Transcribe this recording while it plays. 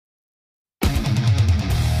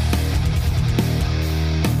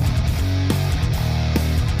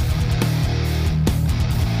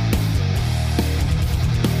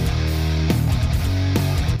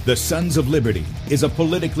The Sons of Liberty is a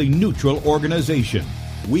politically neutral organization.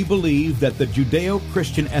 We believe that the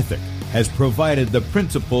Judeo-Christian ethic has provided the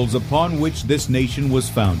principles upon which this nation was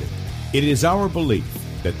founded. It is our belief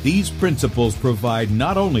that these principles provide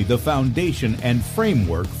not only the foundation and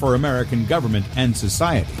framework for American government and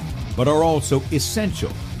society, but are also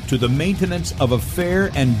essential to the maintenance of a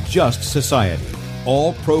fair and just society.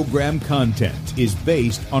 All program content is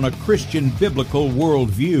based on a Christian biblical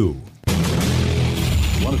worldview.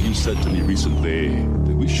 One of you said to me recently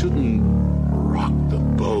that we shouldn't rock the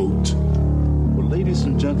boat. Well, ladies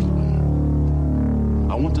and gentlemen,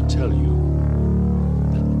 I want to tell you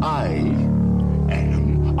that I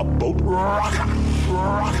am a boat rocker.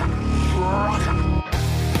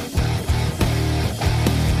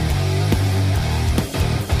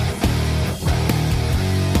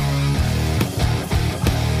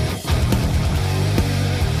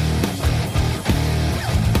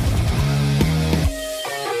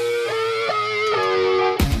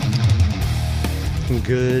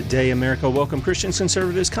 Good day, America. Welcome, Christians,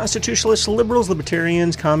 conservatives, constitutionalists, liberals,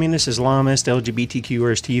 libertarians, communists, Islamists,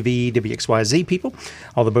 LGBTQers, TV, WXYZ people,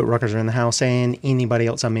 all the boat rockers are in the house, and anybody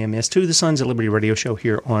else I may have missed, to the Sons of Liberty radio show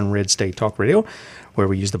here on Red State Talk Radio, where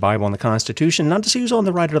we use the Bible and the Constitution, not to see who's on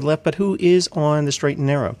the right or the left, but who is on the straight and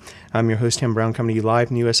narrow. I'm your host, Tim Brown, coming to you live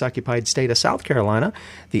from the U.S.-occupied state of South Carolina,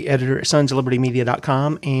 the editor at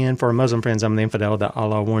sonsoflibertymedia.com, and for our Muslim friends, I'm the infidel that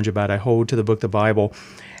Allah warned you about. I hold to the book, the Bible,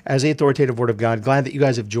 as the authoritative Word of God. Glad that you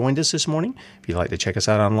guys have joined us this morning. If you'd like to check us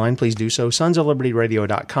out online, please do so.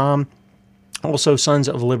 sonsoflibertyradio.com. Also,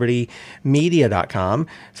 sonsoflibertymedia.com. In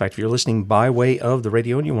fact, if you're listening by way of the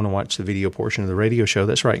radio and you want to watch the video portion of the radio show,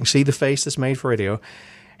 that's right. You can see the face that's made for radio.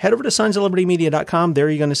 Head over to sonsoflibertymedia.com. There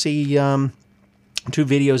you're going to see two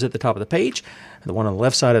videos at the top of the page. The one on the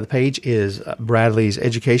left side of the page is Bradley's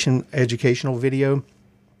educational video.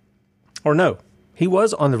 Or no, he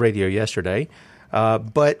was on the radio yesterday.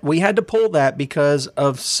 But we had to pull that because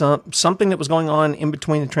of something that was going on in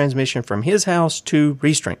between the transmission from his house to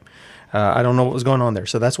Restream. I don't know what was going on there,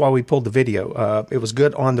 so that's why we pulled the video. It was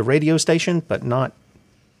good on the radio station, but not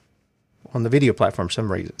on the video platform for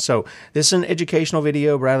some reason. So this is an educational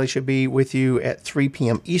video. Bradley should be with you at 3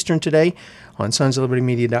 p.m. Eastern today on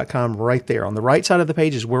sonsoflibertymedia.com right there. On the right side of the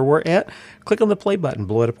page is where we're at. Click on the play button.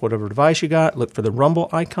 Blow it up whatever device you got. Look for the Rumble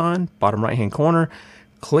icon, bottom right-hand corner.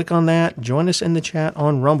 Click on that. Join us in the chat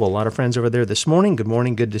on Rumble. A lot of friends over there this morning. Good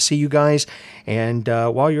morning. Good to see you guys. And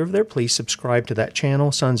while you're over there, please subscribe to that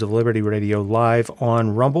channel, Sons of Liberty Radio Live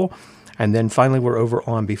on Rumble. And then finally, we're over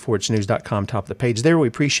on beforeitsnews.com, top of the page there. We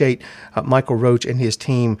appreciate Michael Roach and his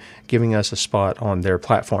team giving us a spot on their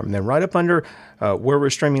platform. And then right up under where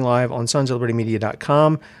we're streaming live on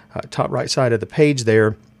sonsoflibertymedia.com, top right side of the page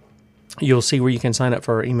there, you'll see where you can sign up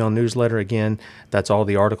for our email newsletter. Again, that's all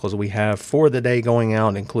the articles we have for the day going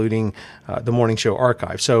out, including the morning show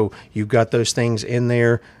archive. So you've got those things in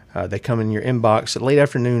there. They come in your inbox late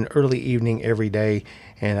afternoon, early evening, every day.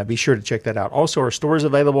 And be sure to check that out. Also, our store is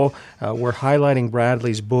available. We're highlighting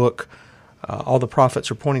Bradley's book, All the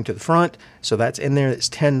Prophets Are Pointing to the Front. So that's in there. It's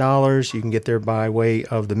 $10. You can get there by way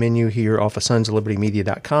of the menu here off of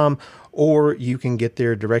sonsoflibertymedia.com. Or you can get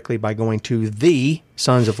there directly by going to the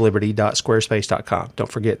sonsofliberty.squarespace.com.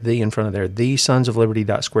 Don't forget the in front of there, the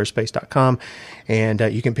sonsofliberty.squarespace.com, and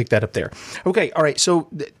you can pick that up there. Okay, all right. So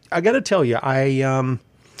I got to tell you, I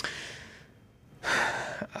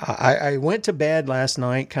went to bed last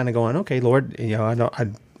night, kind of going, okay, Lord,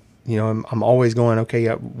 I'm always going, okay,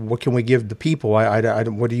 what can we give the people?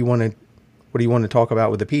 What do you want to talk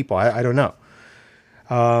about with the people? I don't know.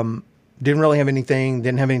 Didn't really have anything.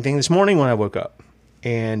 Didn't have anything this morning when I woke up.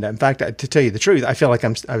 And in fact, to tell you the truth, I feel like I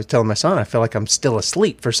was telling my son, I feel like I'm still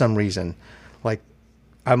asleep for some reason. Like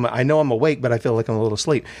I know I'm awake, but I feel like I'm a little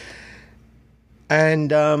asleep.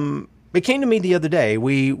 And it came to me the other day.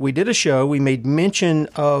 We did a show. We made mention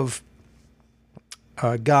of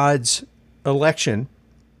God's election.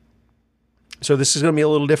 So this is going to be a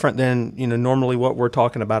little different than normally what we're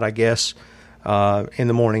talking about, I guess. In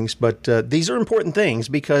the mornings, but these are important things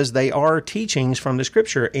because they are teachings from the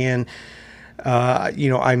Scripture, and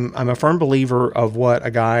I'm a firm believer of what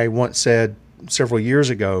a guy once said several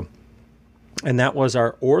years ago, and that was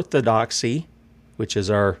our orthodoxy, which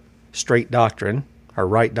is our straight doctrine, our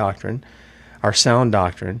right doctrine, our sound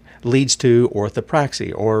doctrine, leads to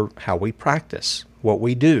orthopraxy, or how we practice, what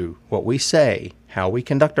we do, what we say, how we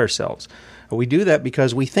conduct ourselves. We do that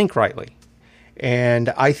because we think rightly, and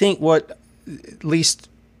I think what at least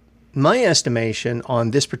my estimation on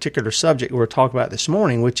this particular subject we're talking about this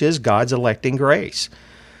morning, which is God's electing grace.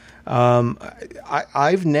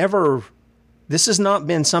 I've never, this has not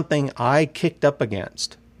been something I kicked up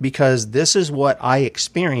against because this is what I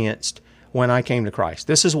experienced when I came to Christ.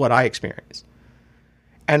 This is what I experienced.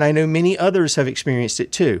 And I know many others have experienced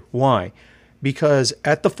it too. Why? Because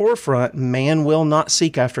at the forefront, man will not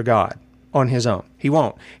seek after God on his own. He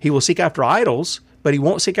won't. He will seek after idols, but he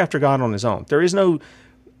won't seek after God on his own. There is no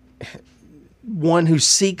one who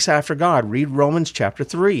seeks after God. Read Romans chapter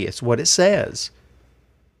 3. It's what it says.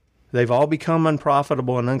 They've all become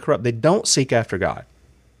unprofitable and uncorrupt. They don't seek after God.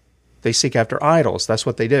 They seek after idols. That's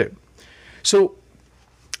what they do. So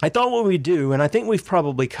I thought what we'd do, and I think we've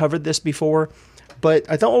probably covered this before, but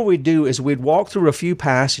I thought what we'd do is we'd walk through a few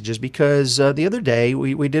passages, because the other day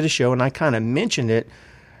we did a show and I kind of mentioned it,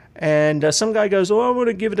 and some guy goes, "Oh, I'm going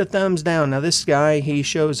to give it a thumbs down." Now this guy, he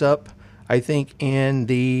shows up, I think, in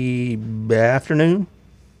the afternoon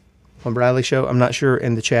on Bradley Show. I'm not sure,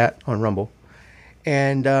 in the chat on Rumble.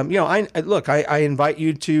 And I invite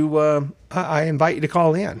you to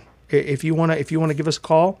call in if you want to give us a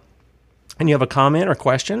call and you have a comment or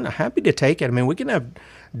question. I'm happy to take it. I mean, we can have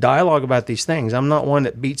dialogue about these things. I'm not one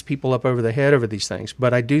that beats people up over the head over these things,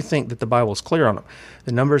 but I do think that the Bible is clear on them.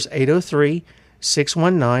 The number is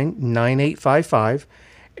 803-619-9855.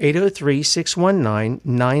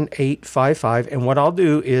 803-619-9855. And what I'll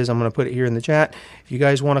do is I'm going to put it here in the chat. If you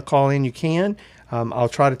guys want to call in, you can. I'll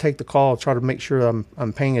try to take the call. I'll try to make sure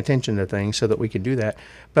I'm paying attention to things so that we can do that.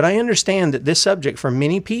 But I understand that this subject for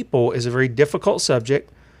many people is a very difficult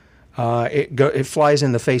subject. It flies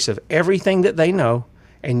in the face of everything that they know,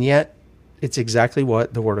 and yet it's exactly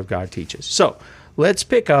what the Word of God teaches. So let's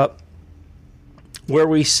pick up where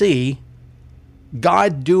we see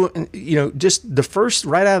God doing, just the first,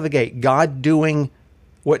 right out of the gate, God doing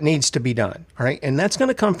what needs to be done. All right. And that's going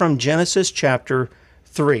to come from Genesis chapter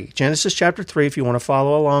 3. Genesis chapter 3, if you want to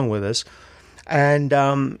follow along with us. And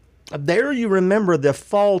there you remember the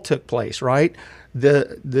fall took place, right?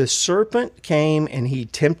 The serpent came and he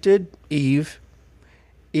tempted Eve.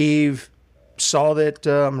 Eve saw that,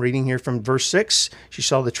 I'm reading here from verse 6, she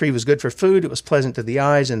saw the tree was good for food, it was pleasant to the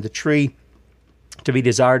eyes, and the tree to be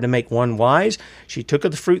desired to make one wise. She took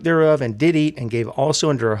of the fruit thereof and did eat, and gave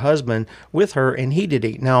also unto her husband with her, and he did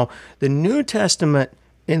eat. Now, the New Testament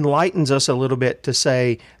enlightens us a little bit to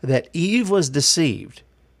say that Eve was deceived.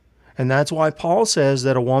 And that's why Paul says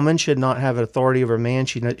that a woman should not have authority over a man.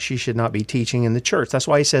 She should not be teaching in the church. That's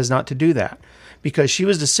why he says not to do that, because she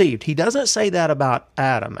was deceived. He doesn't say that about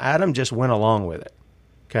Adam. Adam just went along with it.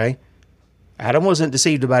 Okay? Adam wasn't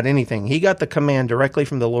deceived about anything. He got the command directly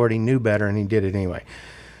from the Lord. He knew better, and he did it anyway.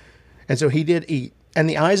 And so he did eat. And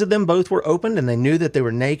the eyes of them both were opened, and they knew that they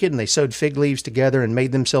were naked, and they sewed fig leaves together and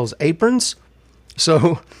made themselves aprons.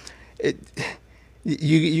 So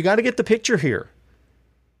you got to get the picture here.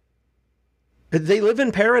 They live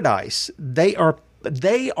in paradise. They are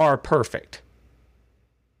perfect.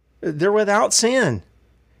 They're without sin.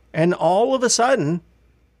 And all of a sudden,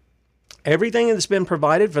 everything that's been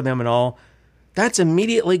provided for them and all, that's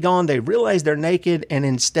immediately gone. They realize they're naked, and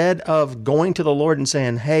instead of going to the Lord and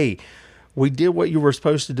saying, "Hey, we did what you were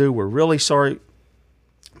supposed to do. We're really sorry.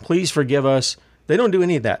 Please forgive us," they don't do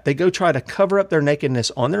any of that. They go try to cover up their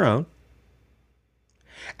nakedness on their own.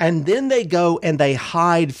 And then they go and they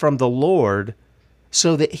hide from the Lord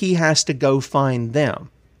so that he has to go find them.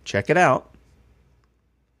 Check it out.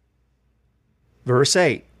 Verse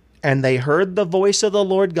 8. And they heard the voice of the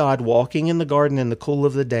Lord God walking in the garden in the cool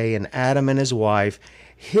of the day, and Adam and his wife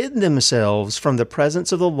hid themselves from the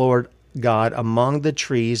presence of the Lord God among the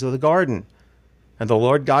trees of the garden. And the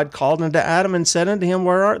Lord God called unto Adam and said unto him,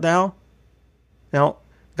 Where art thou? Now,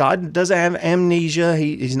 God doesn't have amnesia.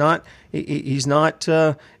 He's not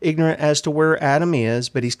ignorant as to where Adam is,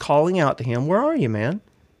 but he's calling out to him, "Where are you, man?"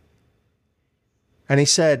 And he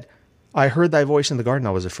said, "I heard thy voice in the garden.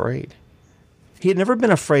 I was afraid." He had never been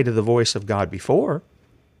afraid of the voice of God before.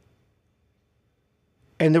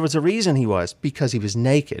 And there was a reason he was, because he was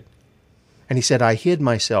naked. And he said, "I hid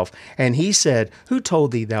myself." And he said, "Who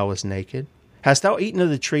told thee thou wast naked? Hast thou eaten of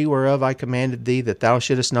the tree whereof I commanded thee that thou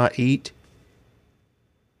shouldest not eat?"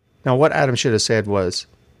 Now, what Adam should have said was,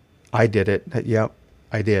 "I did it." Yep,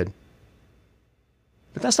 I did.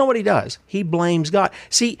 But that's not what he does. He blames God.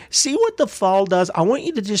 See what the fall does? I want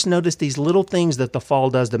you to just notice these little things that the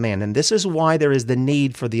fall does to man. And this is why there is the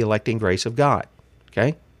need for the electing grace of God.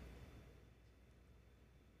 Okay?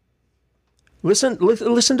 Listen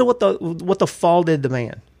to what the fall did to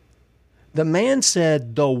man. The man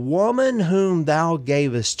said, "The woman whom thou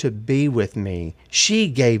gavest to be with me, she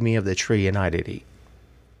gave me of the tree, and I did eat."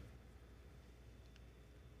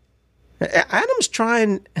 Adam's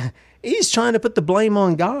trying to put the blame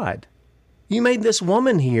on God. You made this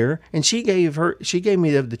woman here, and she gave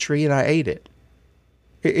me of the tree, and I ate it.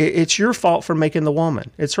 It's your fault for making the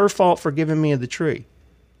woman. It's her fault for giving me of the tree.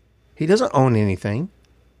 He doesn't own anything.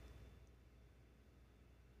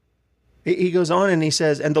 He goes on and he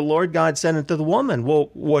says, and the Lord God said unto the woman,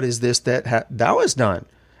 well, what is this that thou hast done?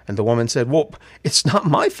 And the woman said, well, it's not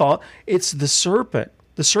my fault. It's the serpent.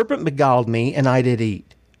 The serpent beguiled me, and I did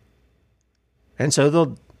eat. And so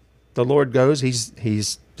the Lord goes, this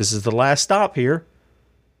is the last stop here.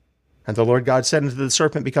 And the Lord God said unto the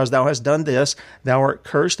serpent, because thou hast done this, thou art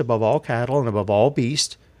cursed above all cattle and above all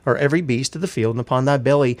beasts, or every beast of the field, and upon thy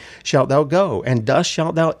belly shalt thou go, and dust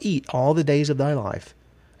shalt thou eat all the days of thy life.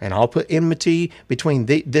 And I'll put enmity between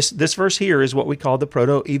this verse here is what we call the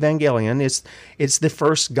proto-evangelion. It's the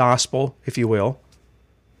first gospel, if you will,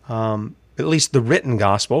 at least the written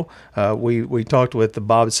gospel. We talked with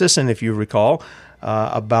Bob Sisson, if you recall,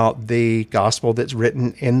 about the gospel that's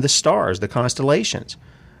written in the stars, the constellations,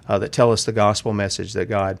 that tell us the gospel message that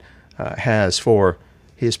God has for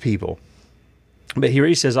his people. But here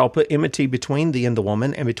he says, I'll put enmity between thee and the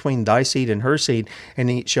woman, and between thy seed and her seed, and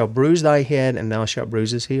he shall bruise thy head, and thou shalt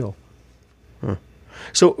bruise his heel.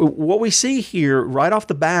 So what we see here right off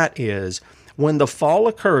the bat is when the fall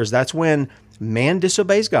occurs, that's when man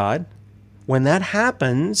disobeys God. When that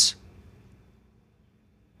happens,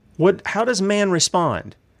 how does man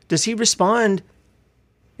respond? Does he respond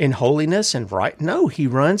in holiness and right? No, he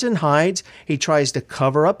runs and hides. He tries to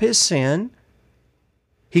cover up his sin.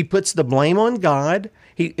 He puts the blame on God.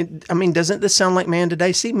 Doesn't this sound like man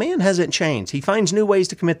today? See, man hasn't changed. He finds new ways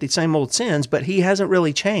to commit the same old sins, but he hasn't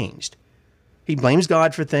really changed. He blames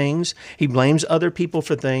God for things. He blames other people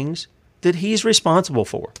for things that he's responsible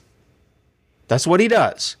for. That's what he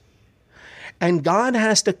does. And God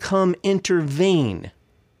has to come intervene.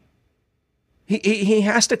 He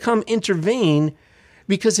has to come intervene,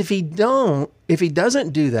 because if he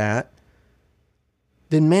doesn't do that,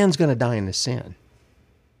 then man's going to die in his sin.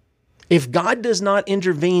 If God does not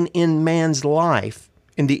intervene in man's life,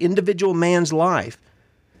 in the individual man's life,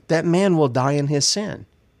 that man will die in his sin.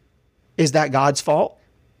 Is that God's fault?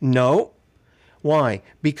 No. Why?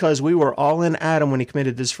 Because we were all in Adam when he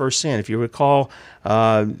committed this first sin. If you recall,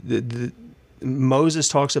 Moses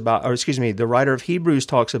talks about, the writer of Hebrews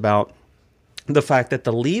talks about the fact that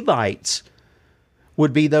the Levites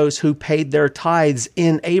would be those who paid their tithes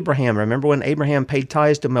in Abraham. Remember when Abraham paid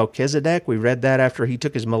tithes to Melchizedek? We read that after he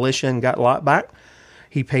took his militia and got Lot back.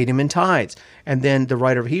 He paid him in tithes. And then the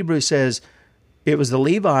writer of Hebrews says it was the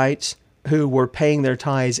Levites who were paying their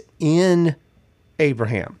tithes in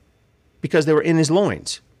Abraham because they were in his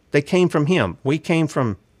loins. They came from him. We came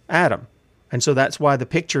from Adam. And so that's why the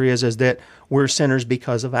picture is that we're sinners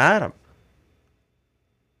because of Adam.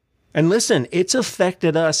 And listen, it's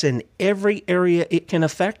affected us in every area it can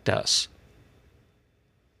affect us.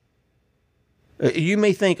 You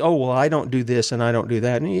may think, oh, well, I don't do this and I don't do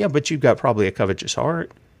that. And yeah, but you've got probably a covetous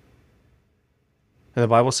heart. And the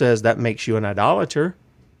Bible says that makes you an idolater.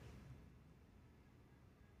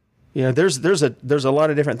 You know, there's a lot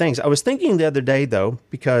of different things. I was thinking the other day, though,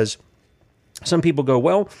 because some people go,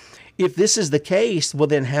 well, if this is the case, well,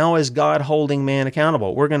 then how is God holding man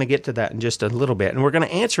accountable? We're going to get to that in just a little bit. And we're going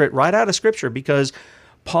to answer it right out of Scripture because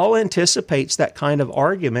Paul anticipates that kind of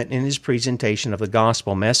argument in his presentation of the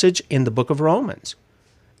gospel message in the book of Romans.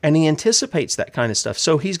 And he anticipates that kind of stuff.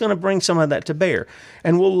 So he's going to bring some of that to bear.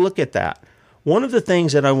 And we'll look at that. One of the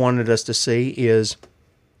things that I wanted us to see is,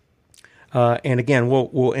 and again,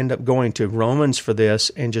 we'll end up going to Romans for this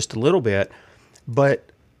in just a little bit, but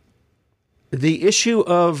the issue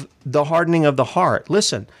of the hardening of the heart.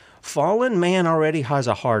 Listen, fallen man already has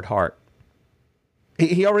a hard heart.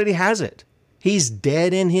 He already has it. He's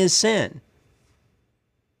dead in his sin.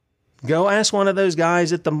 Go ask one of those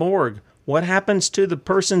guys at the morgue, what happens to the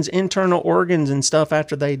person's internal organs and stuff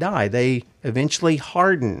after they die? They eventually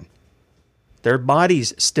harden. Their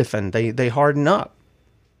bodies stiffen. They harden up.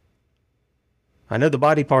 I know the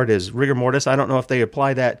body part is rigor mortis. I don't know if they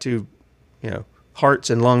apply that to, hearts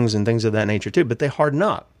and lungs and things of that nature too, but they harden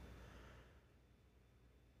up.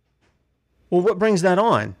 Well, what brings that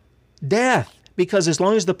on? Death. Because as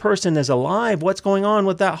long as the person is alive, what's going on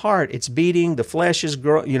with that heart? It's beating, the flesh is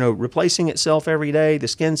replacing itself every day, the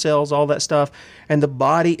skin cells, all that stuff, and the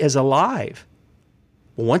body is alive.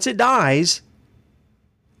 Once it dies,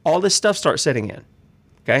 all this stuff starts setting in.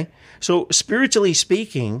 Okay? So spiritually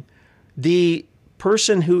speaking, the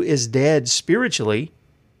person who is dead spiritually,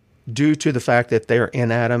 due to the fact that they're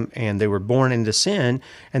in Adam and they were born into sin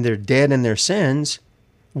and they're dead in their sins,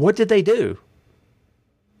 what did they do?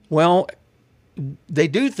 Well, they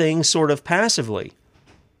do things sort of passively.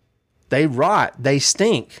 They rot, they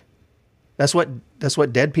stink. That's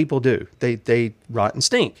what dead people do. They rot and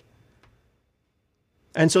stink.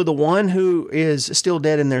 And so the one who is still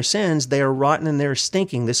dead in their sins, they are rotten and they're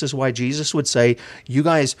stinking. This is why Jesus would say, you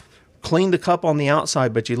guys clean the cup on the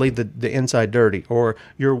outside, but you leave the inside dirty. Or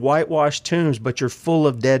you're whitewashed tombs, but you're full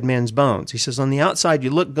of dead men's bones. He says, on the outside, you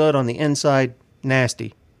look good. On the inside,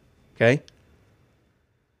 nasty. Okay?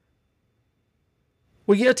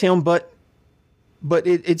 Well, yeah, Tim, but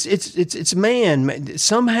it's man.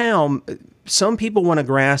 Somehow, some people want to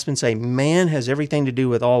grasp and say, man has everything to do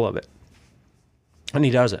with all of it. And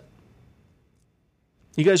he doesn't.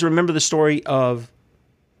 You guys remember the story of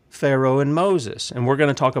Pharaoh and Moses. And we're going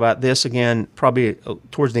to talk about this again probably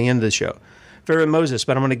towards the end of the show. Pharaoh and Moses,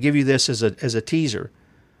 but I'm going to give you this as a teaser.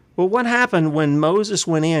 Well, what happened when Moses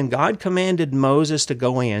went in? God commanded Moses to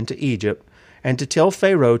go into Egypt and to tell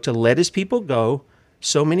Pharaoh to let his people go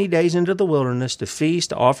so many days into the wilderness to feast,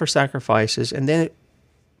 to offer sacrifices, and then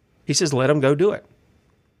he says, let them go do it.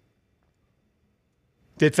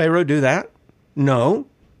 Did Pharaoh do that? No.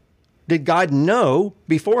 Did God know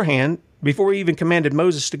beforehand, before he even commanded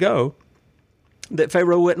Moses to go, that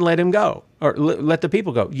Pharaoh wouldn't let him go, or let the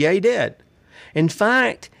people go? Yeah, he did. In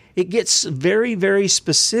fact, it gets very, very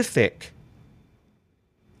specific,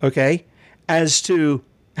 okay, as to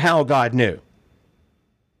how God knew.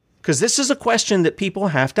 Because this is a question that people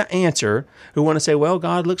have to answer who want to say, well,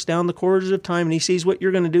 God looks down the corridors of time and he sees what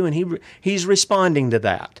you're going to do, and he's responding to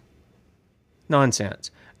that.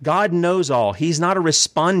 Nonsense. God knows all. He's not a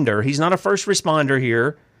responder. He's not a first responder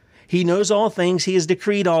here. He knows all things. He has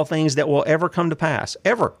decreed all things that will ever come to pass.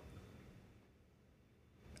 Ever.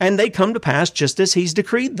 And they come to pass just as he's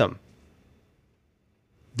decreed them.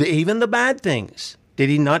 Even the bad things. Did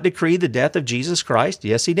he not decree the death of Jesus Christ?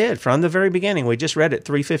 Yes, he did. From the very beginning. We just read it,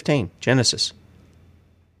 3:15, Genesis.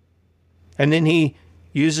 And then he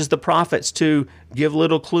uses the prophets to give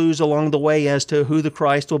little clues along the way as to who the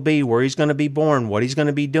Christ will be, where he's going to be born, what he's going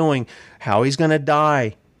to be doing, how he's going to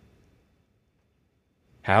die,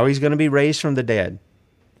 how he's going to be raised from the dead,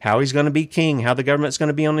 how he's going to be king, how the government's going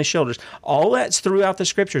to be on his shoulders. All that's throughout the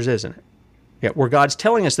scriptures, isn't it? Yeah, where God's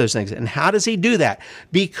telling us those things. And how does he do that?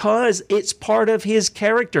 Because it's part of his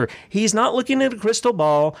character. He's not looking at a crystal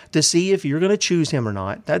ball to see if you're going to choose him or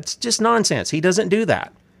not. That's just nonsense. He doesn't do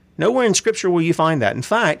that. Nowhere in Scripture will you find that. In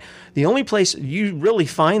fact, the only place you really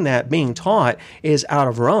find that being taught is out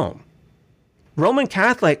of Rome. Roman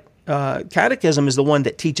Catholic catechism is the one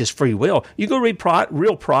that teaches free will. You go read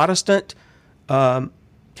real Protestant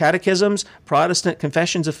catechisms, Protestant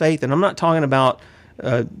confessions of faith, and I'm not talking about...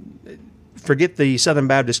 forget the Southern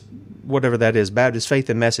Baptist, whatever that is, Baptist Faith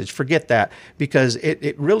and Message. Forget that, because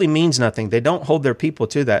it really means nothing. They don't hold their people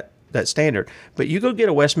to that standard. But you go get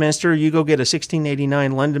a Westminster, you go get a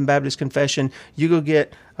 1689 London Baptist Confession, you go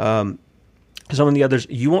get some of the others,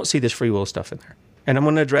 you won't see this free will stuff in there. And I'm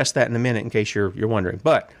going to address that in a minute in case you're wondering.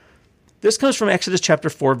 But this comes from Exodus chapter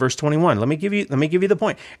 4, verse 21. Let me give you the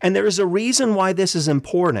point. And there is a reason why this is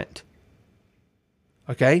important.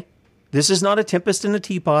 Okay? This is not a tempest in a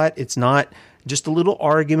teapot. It's not just a little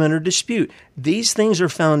argument or dispute. These things are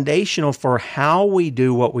foundational for how we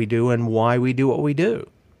do what we do and why we do what we do.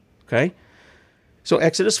 Okay? So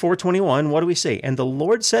Exodus 4:21, what do we see? And the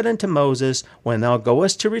Lord said unto Moses, when thou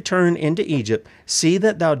goest to return into Egypt, see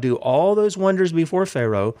that thou do all those wonders before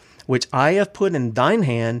Pharaoh, which I have put in thine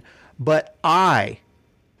hand, but I...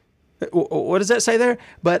 What does that say there?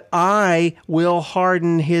 But I will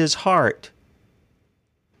harden his heart,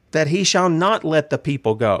 that he shall not let the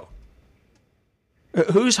people go.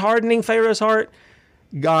 Who's hardening Pharaoh's heart?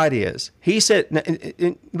 God is. He said,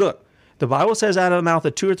 look, the Bible says out of the mouth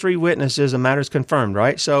of 2 or 3 witnesses, a matter is confirmed,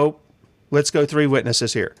 right? So let's go 3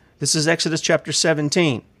 witnesses here. This is Exodus chapter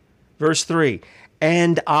 17, verse 3.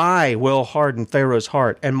 And I will harden Pharaoh's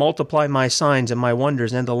heart and multiply my signs and my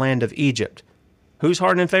wonders in the land of Egypt. Who's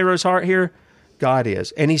hardening Pharaoh's heart here? God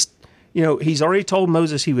is. And he's already told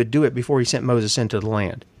Moses he would do it before he sent Moses into the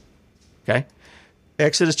land. Okay?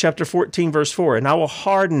 Exodus chapter 14, verse 4. And I will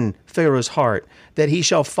harden Pharaoh's heart, that he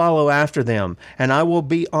shall follow after them. And I will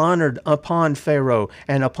be honored upon Pharaoh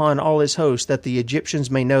and upon all his host, that the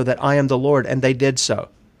Egyptians may know that I am the Lord. And they did so.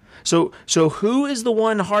 So who is the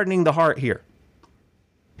one hardening the heart here?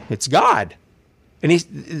 It's God. And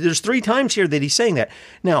there's 3 times here that he's saying that.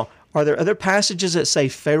 Now, are there other passages that say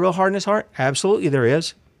Pharaoh hardened his heart? Absolutely there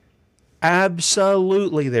is.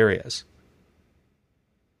 Absolutely there is.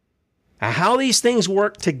 How these things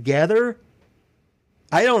work together,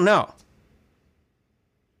 I don't know.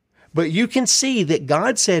 But you can see that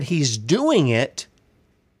God said he's doing it,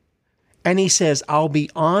 and he says, I'll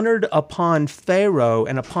be honored upon Pharaoh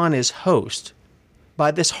and upon his host.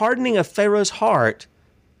 By this hardening of Pharaoh's heart,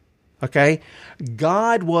 okay,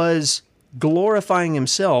 God was glorifying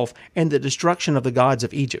himself and the destruction of the gods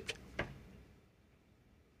of Egypt.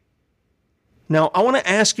 Now, I want to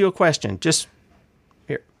ask you a question, just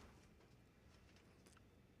here.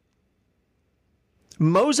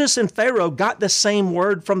 Moses and Pharaoh got the same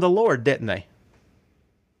word from the Lord, didn't they?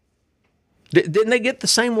 Didn't they get the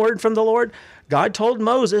same word from the Lord? God told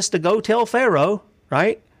Moses to go tell Pharaoh,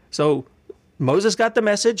 right? So Moses got the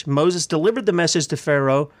message. Moses delivered the message to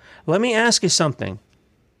Pharaoh. Let me ask you something.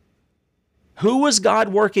 Who was God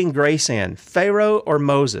working grace in, Pharaoh or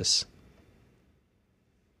Moses?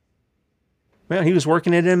 Well, he was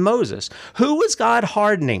working it in Moses. Who was God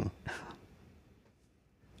hardening?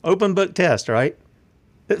 Open book test, right?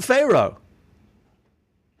 Pharaoh.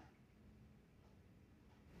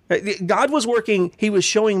 God was working, he was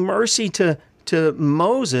showing mercy to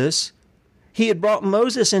Moses. He had brought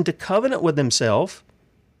Moses into covenant with himself.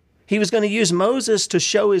 He was going to use Moses to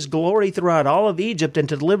show his glory throughout all of Egypt and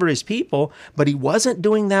to deliver his people, but he wasn't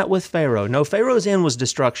doing that with Pharaoh. No, Pharaoh's end was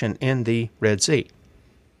destruction in the Red Sea.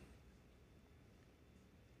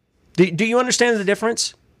 Do you understand the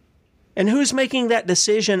difference? And who's making that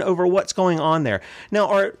decision over what's going on there?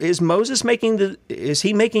 Now, is Moses making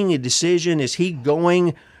a decision? Is he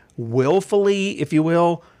going willfully, if you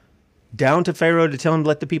will, down to Pharaoh to tell him to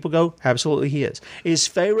let the people go? Absolutely he is. Is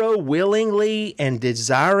Pharaoh willingly and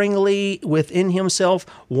desiringly within himself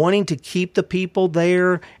wanting to keep the people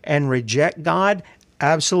there and reject God?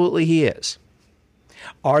 Absolutely he is.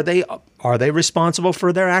 Are they responsible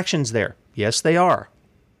for their actions there? Yes, they are.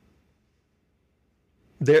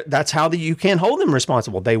 That's how you can't hold them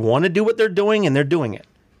responsible. They want to do what they're doing, and they're doing it.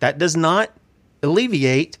 That does not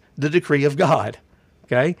alleviate the decree of God.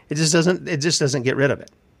 Okay? It just doesn't get rid of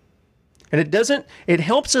it. And it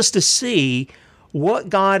helps us to see what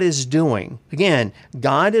God is doing. Again,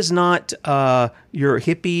 God is not your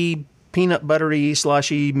hippie, peanut buttery,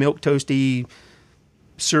 slushy, milk toasty,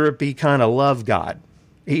 syrupy kind of love God.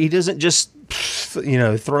 He doesn't just,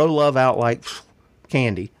 throw love out like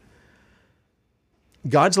candy.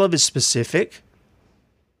 God's love is specific.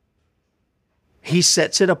 He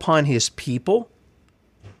sets it upon his people.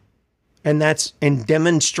 And that's in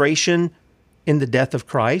demonstration in the death of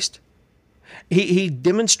Christ. He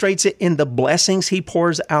demonstrates it in the blessings he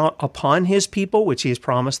pours out upon his people, which he has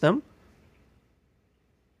promised them.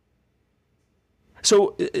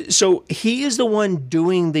 So he is the one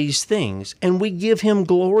doing these things, and we give him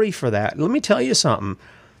glory for that. Let me tell you something.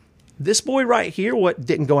 This boy right here,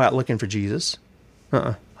 didn't go out looking for Jesus.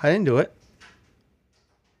 I didn't do it.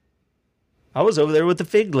 I was over there with the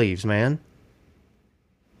fig leaves, man.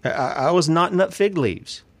 I was knotting up fig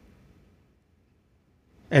leaves.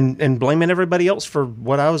 And blaming everybody else for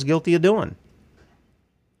what I was guilty of doing.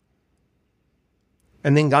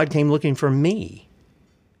 And then God came looking for me.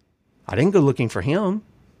 I didn't go looking for him.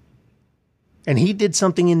 And he did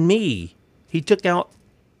something in me. He took out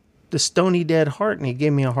the stony dead heart and he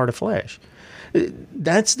gave me a heart of flesh.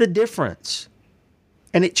 That's the difference.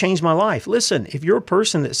 And it changed my life. Listen, if you're a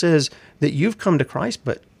person that says that you've come to Christ,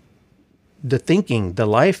 but the thinking, the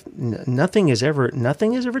life, nothing has ever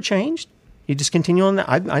changed. You just continue on that.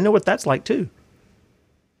 I know what that's like too.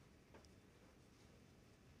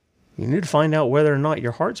 You need to find out whether or not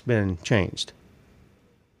your heart's been changed.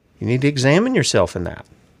 You need to examine yourself in that.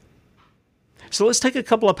 So let's take a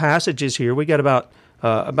couple of passages here. We got about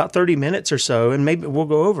 30 minutes or so, and maybe we'll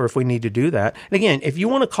go over if we need to do that. And again, if you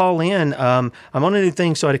want to call in, I'm on a new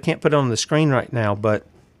thing, so I can't put it on the screen right now, but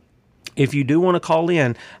if you do want to call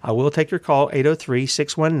in, I will take your call,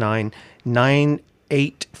 803-619-9855,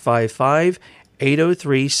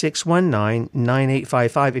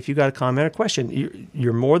 803-619-9855. If you got a comment or question,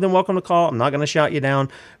 you're more than welcome to call. I'm not going to shout you down,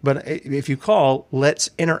 but if you call, let's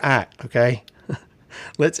interact, okay?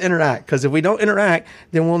 Let's interact, because if we don't interact,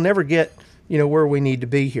 then we'll never get where we need to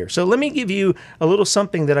be here. So let me give you a little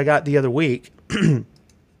something that I got the other week.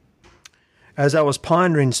 As I was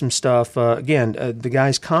pondering some stuff, the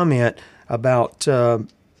guy's comment about,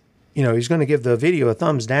 he's going to give the video a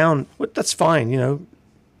thumbs down. Well, that's fine.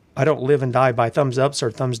 I don't live and die by thumbs ups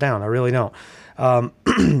or thumbs down. I really don't.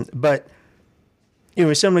 But, so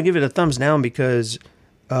I'm going to give it a thumbs down because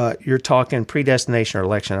you're talking predestination or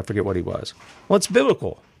election. I forget what he was. Well, it's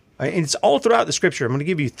biblical. It's all throughout the scripture. I'm going to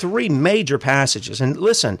give you 3 major passages. And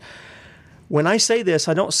listen, when I say this,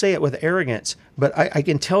 I don't say it with arrogance, but I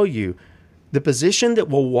can tell you the position that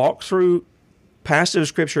will walk through passages of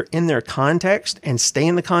scripture in their context and stay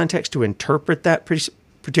in the context to interpret that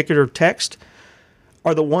particular text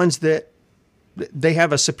are the ones that they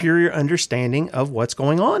have a superior understanding of what's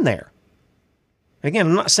going on there. Again,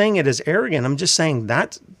 I'm not saying it as arrogant. I'm just saying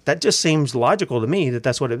that just seems logical to me that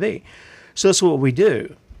that's what it be. So that's what we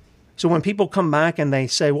do. So when people come back and they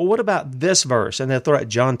say, well, what about this verse? And they'll throw out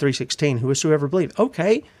John 3:16, whosoever believes.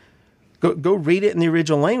 Okay, go read it in the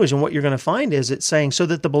original language, and what you're going to find is it's saying, so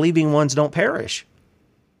that the believing ones don't perish.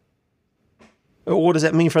 What does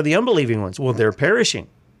that mean for the unbelieving ones? Well, they're perishing.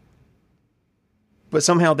 But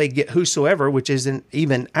somehow they get whosoever, which isn't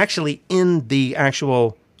even actually in the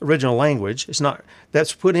actual original language. It's not,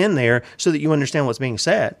 that's put in there so that you understand what's being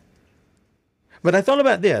said. But I thought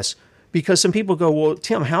about this, because some people go, well,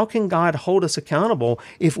 Tim, how can God hold us accountable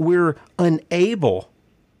if we're unable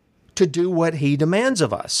to do what he demands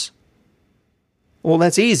of us? Well,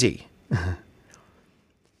 that's easy.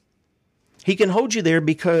 He can hold you there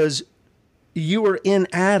because you are in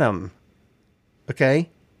Adam, okay?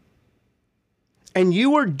 And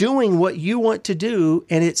you are doing what you want to do,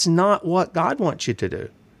 and it's not what God wants you to do.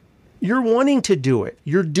 You're wanting to do it.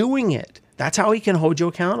 You're doing it. That's how he can hold you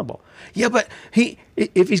accountable. Yeah, but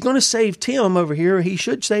if he's going to save Tim over here, he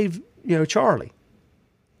should save, Charlie.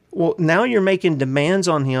 Well, now you're making demands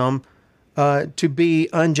on him to be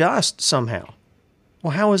unjust somehow.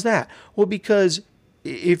 Well, how is that? Well, because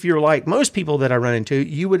if you're like most people that I run into,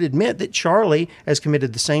 you would admit that Charlie has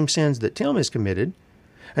committed the same sins that Tim has committed.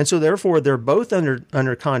 And so therefore, they're both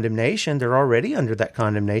under condemnation. They're already under that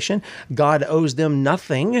condemnation. God owes them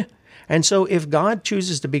nothing. And so if God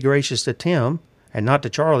chooses to be gracious to Tim and not to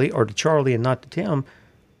Charlie, or to Charlie and not to Tim,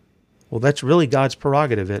 well, that's really God's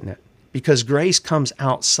prerogative, isn't it? Because grace comes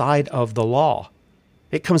outside of the law.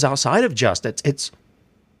 It comes outside of justice.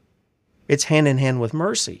 It's hand in hand with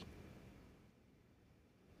mercy.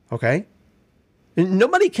 Okay?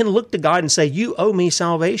 Nobody can look to God and say, you owe me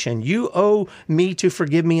salvation. You owe me to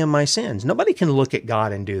forgive me of my sins. Nobody can look at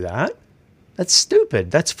God and do that. That's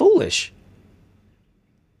stupid. That's foolish.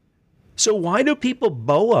 So why do people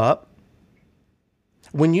bow up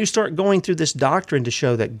when you start going through this doctrine to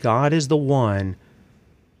show that God is the one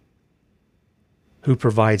who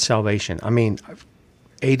provides salvation? I mean,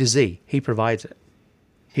 A to Z, he provides it.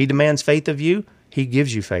 He demands faith of you, he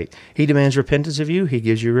gives you faith. He demands repentance of you, he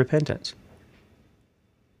gives you repentance.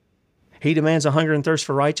 He demands a hunger and thirst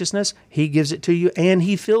for righteousness, he gives it to you, and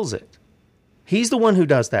he fills it. He's the one who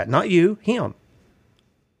does that, not you, him.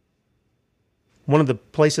 One of the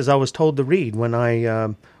places I was told to read when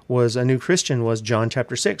I was a new Christian was John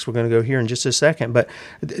chapter 6. We're going to go here in just a second, but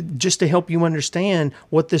just to help you understand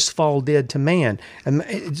what this fall did to man,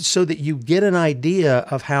 and so that you get an idea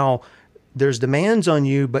of how there's demands on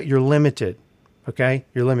you, but you're limited. Okay?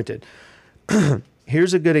 You're limited.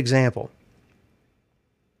 Here's a good example.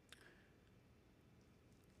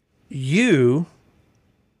 You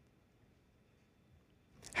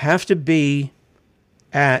have to be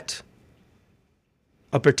at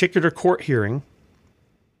a particular court hearing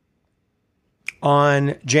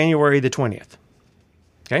on January the 20th.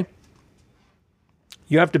 Okay?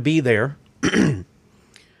 You have to be there,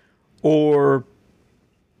 or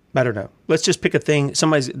I don't know. Let's just pick a thing.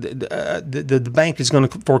 The bank is going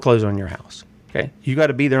to foreclose on your house. Okay? You got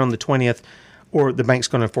to be there on the 20th, or the bank's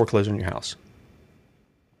going to foreclose on your house.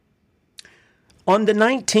 On the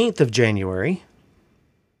 19th of January,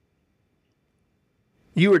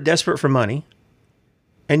 you are desperate for money,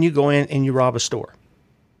 and you go in and you rob a store.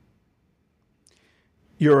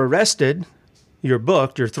 You're arrested, you're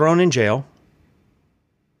booked, you're thrown in jail.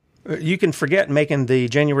 You can forget making the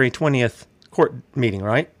January 20th court meeting,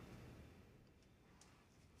 right?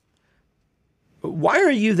 Why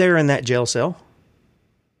are you there in that jail cell?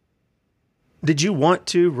 Did you want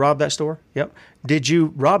to rob that store? Yep. Did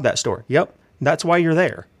you rob that store? Yep. That's why you're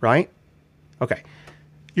there, right? Okay.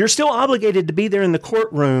 You're still obligated to be there in the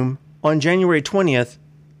courtroom on January 20th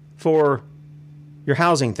for your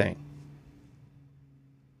housing thing.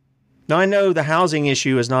 Now, I know the housing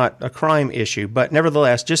issue is not a crime issue, but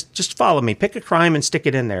nevertheless, just follow me. Pick a crime and stick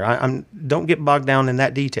it in there. Don't get bogged down in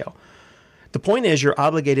that detail. The point is, you're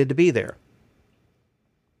obligated to be there.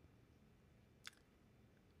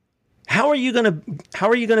 How are you going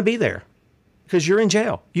to be there? Because you're in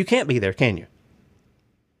jail. You can't be there, can you?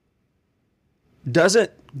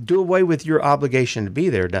 Doesn't do away with your obligation to be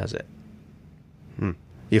there, does it?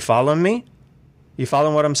 You following me? You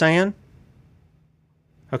following what I'm saying?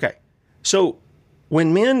 Okay. So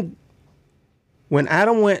when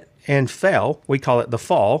Adam went and fell, we call it the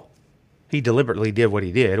fall. He deliberately did what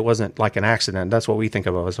he did. It wasn't like an accident. That's what we think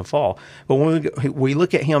of as a fall. But when we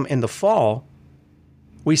look at him in the fall,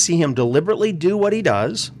 we see him deliberately do what he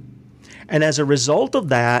does. And as a result of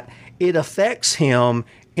that, it affects him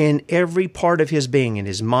in every part of his being, in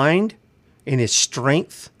his mind, in his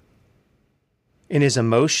strength, in his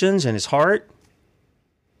emotions, in his heart,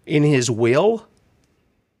 in his will.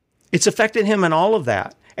 It's affected him in all of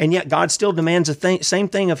that. And yet God still demands the same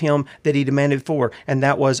thing of him that he demanded before, and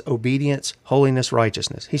that was obedience, holiness,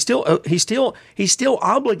 righteousness. He's still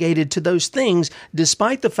obligated to those things,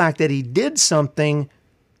 despite the fact that he did something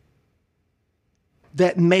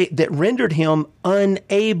that rendered him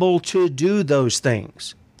unable to do those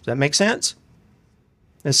things. Does that make sense?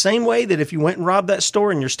 The same way that if you went and robbed that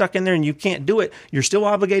store and you're stuck in there and you can't do it, you're still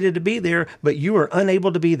obligated to be there, but you are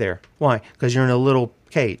unable to be there. Why? Because you're in a little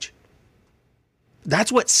cage.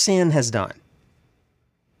 That's what sin has done.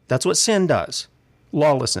 That's what sin does.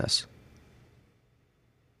 Lawlessness.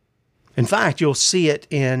 In fact, you'll see it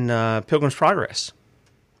in Pilgrim's Progress.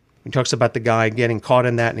 He talks about the guy getting caught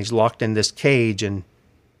in that, and he's locked in this cage, and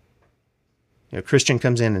a Christian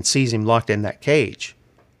comes in and sees him locked in that cage.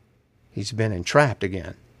 He's been entrapped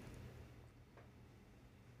again.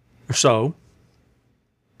 So,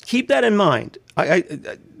 keep that in mind. I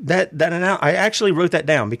actually wrote that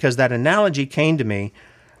down because that analogy came to me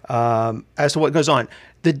as to what goes on.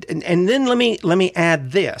 And then let me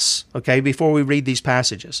add this, okay, before we read these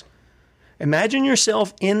passages. Imagine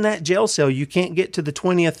yourself in that jail cell. You can't get to the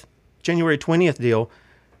January 20th deal.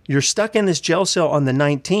 You're stuck in this jail cell on the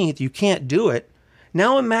 19th. You can't do it.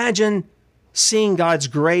 Now imagine seeing God's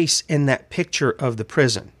grace in that picture of the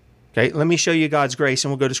prison. Okay, let me show you God's grace,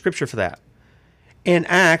 and we'll go to Scripture for that. In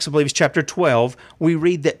Acts, I believe it's chapter 12, we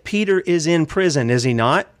read that Peter is in prison, is he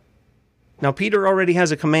not? Now, Peter already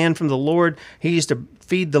has a command from the Lord. He used to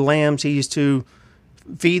feed the lambs. He used to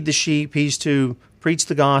feed the sheep. He used to preach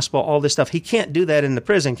the gospel, all this stuff. He can't do that in the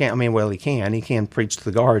prison, can't? I mean, well, he can. He can preach to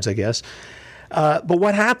the guards, I guess. But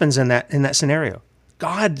what happens in that scenario?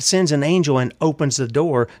 God sends an angel and opens the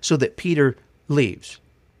door so that Peter leaves.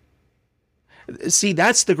 See,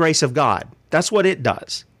 that's the grace of God. That's what it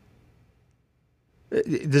does.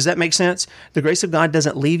 Does that make sense? The grace of God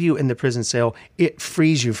doesn't leave you in the prison cell. It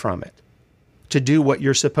frees you from it to do what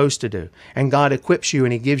you're supposed to do. And God equips you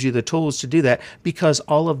and he gives you the tools to do that because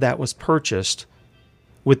all of that was purchased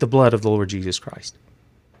with the blood of the Lord Jesus Christ.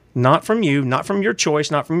 Not from you, not from your choice,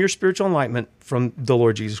 not from your spiritual enlightenment, from the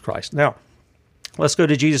Lord Jesus Christ. Now, let's go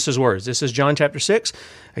to Jesus' words. This is John chapter 6.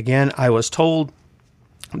 Again, I was told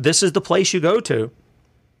this is the place you go to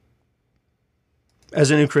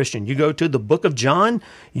as a new Christian. You go to the book of John,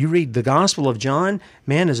 you read the Gospel of John.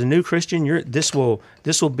 Man, as a new Christian, this will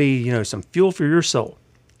be, some fuel for your soul.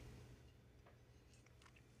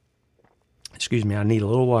 Excuse me, I need a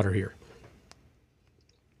little water here.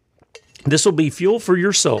 This will be fuel for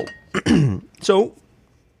your soul. So,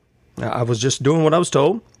 I was just doing what I was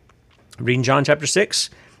told, reading John chapter 6,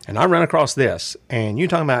 and I run across this. And you're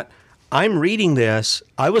talking about, I'm reading this,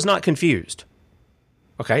 I was not confused.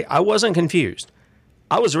 Okay, I wasn't confused.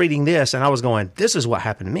 I was reading this, and I was going, this is what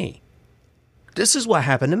happened to me. This is what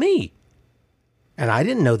happened to me. And I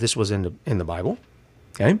didn't know this was in the Bible.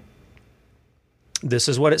 Okay? This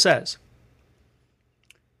is what it says.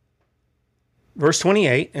 Verse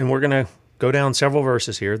 28, and we're going to go down several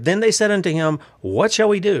verses here. Then they said unto him, what shall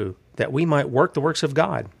we do, that we might work the works of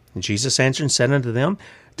God? And Jesus answered and said unto them,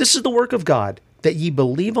 this is the work of God, that ye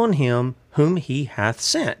believe on him whom he hath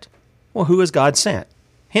sent. Well, who has God sent?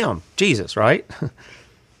 Him, Jesus, right?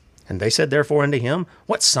 And they said therefore unto him,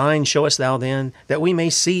 what sign showest thou then, that we may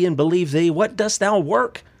see and believe thee? What dost thou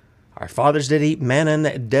work? Our fathers did eat manna in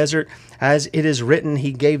the desert, as it is written,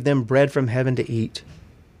 he gave them bread from heaven to eat.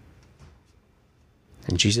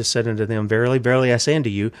 And Jesus said unto them, verily, verily, I say unto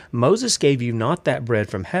you, Moses gave you not that bread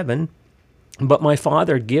from heaven, but my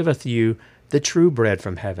Father giveth you the true bread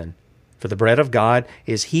from heaven. For the bread of God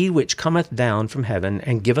is he which cometh down from heaven,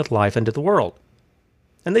 and giveth life unto the world.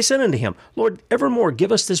 And they said unto him, Lord, evermore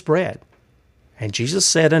give us this bread. And Jesus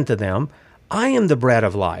said unto them, I am the bread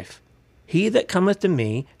of life. He that cometh to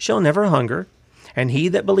me shall never hunger, and he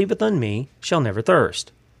that believeth on me shall never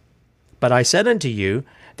thirst. But I said unto you,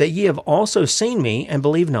 that ye have also seen me, and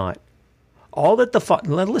believe not. All that the Father...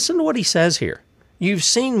 Listen to what he says here. You've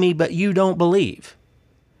seen me, but you don't believe.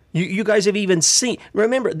 You guys have even seen...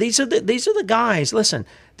 Remember, these are the guys, listen,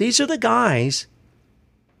 these are the guys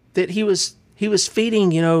that he was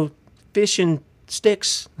feeding, fish and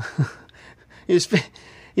sticks. he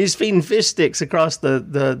was feeding fish sticks across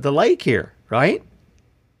the lake here, right?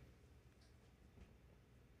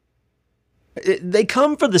 They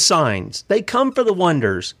come for the signs. They come for the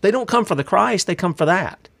wonders. They don't come for the Christ. They come for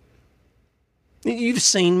that. You've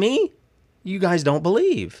seen me. You guys don't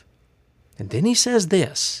believe. And then he says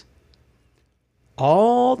this,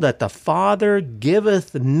 all that the Father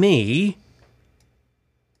giveth me.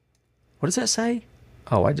 What does that say?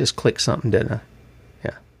 Oh, I just clicked something, didn't I?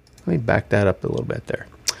 Yeah. Let me back that up a little bit there.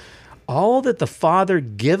 All that the Father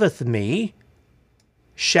giveth me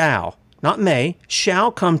shall. not may,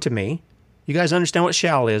 shall come to me. You guys understand what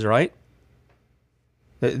shall is, right?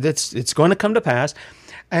 It's going to come to pass.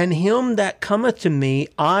 And him that cometh to me,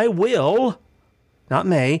 I will, not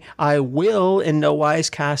may, I will in no wise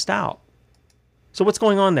cast out. So what's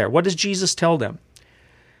going on there? What does Jesus tell them?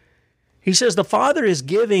 He says the Father is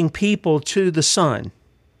giving people to the Son,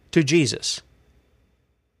 to Jesus.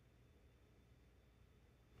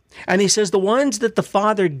 And he says the ones that the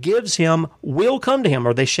Father gives him will come to him,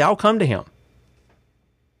 or they shall come to him.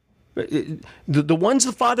 The ones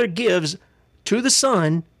the Father gives to the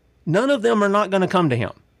Son, none of them are not going to come to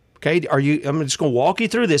him. Okay, I'm just going to walk you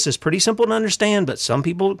through this. It's pretty simple to understand, but some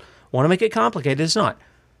people want to make it complicated. It's not.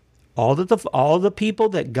 All the people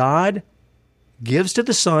that God gives to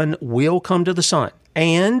the Son will come to the Son.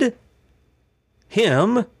 And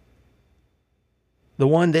him, the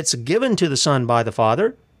one that's given to the Son by the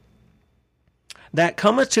Father, that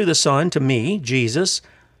cometh to the Son, to me, Jesus,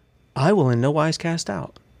 I will in no wise cast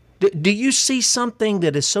out. Do you see something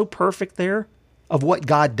that is so perfect there of what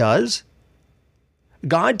God does?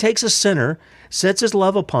 God takes a sinner, sets his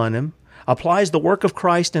love upon him, applies the work of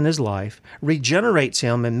Christ in his life, regenerates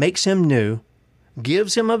him and makes him new,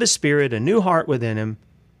 gives him of his Spirit, a new heart within him,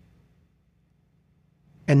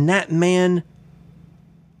 and that man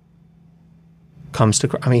comes to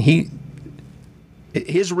Christ. I mean,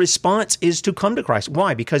 his response is to come to Christ.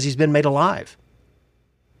 Why? Because he's been made alive.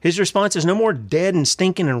 His response is no more dead and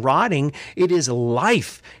stinking and rotting. It is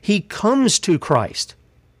life. He comes to Christ.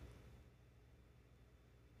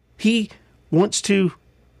 He wants to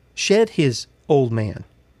shed his old man.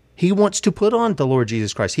 He wants to put on the Lord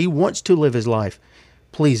Jesus Christ. He wants to live his life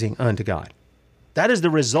pleasing unto God. That is the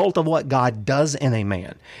result of what God does in a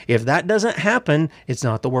man. If that doesn't happen, it's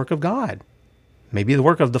not the work of God. Maybe the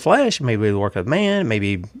work of the flesh, maybe the work of man,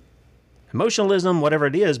 maybe emotionalism, whatever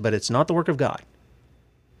it is, but it's not the work of God.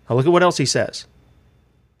 Now look at what else he says.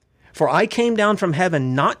 For I came down from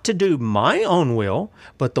heaven not to do my own will,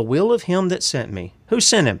 but the will of him that sent me. Who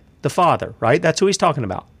sent him? The Father, right? That's who he's talking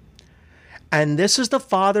about. And this is the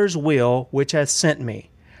Father's will which hath sent me,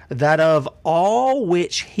 that of all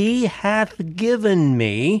which he hath given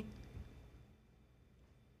me,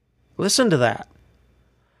 listen to that,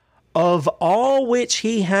 of all which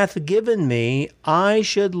he hath given me, I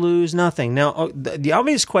should lose nothing. Now, the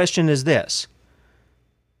obvious question is this.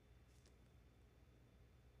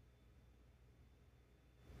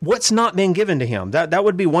 What's not been given to him? That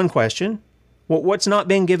would be one question. What's not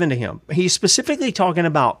been given to him? He's specifically talking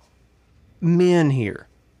about men here.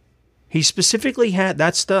 He specifically had,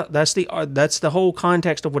 that's the whole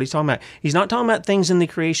context of what he's talking about. He's not talking about things in the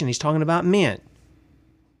creation. He's talking about men.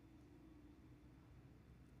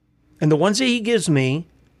 And the ones that he gives me,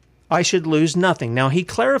 I should lose nothing. Now, he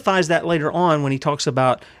clarifies that later on when he talks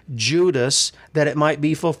about Judas, that it might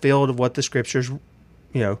be fulfilled of what the scriptures,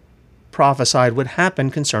 prophesied would happen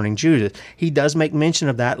concerning Judas. He does make mention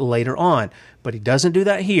of that later on, but he doesn't do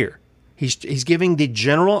that here. He's giving the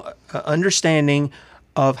general understanding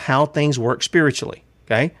of how things work spiritually,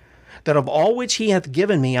 okay? That of all which he hath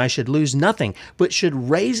given me, I should lose nothing, but should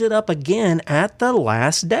raise it up again at the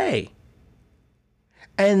last day.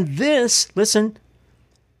 And this, listen,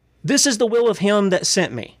 this is the will of him that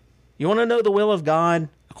sent me. You want to know the will of God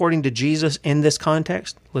according to Jesus in this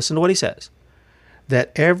context? Listen to what he says.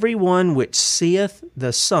 That everyone which seeth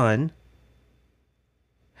the Son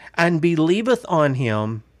and believeth on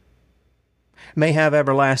him may have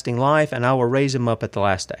everlasting life, and I will raise him up at the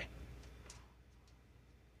last day.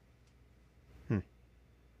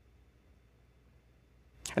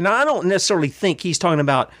 Now, I don't necessarily think he's talking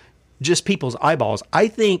about just people's eyeballs. I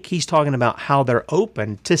think he's talking about how they're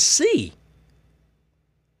open to see.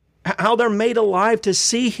 How they're made alive to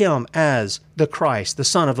see him as the Christ, the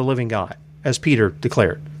Son of the living God, as Peter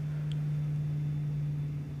declared.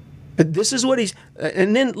 This is what he's...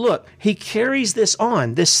 And then, look, he carries this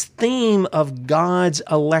on, this theme of God's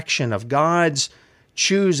election, of God's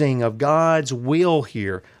choosing, of God's will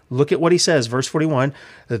here. Look at what he says, verse 41.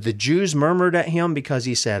 The Jews murmured at him because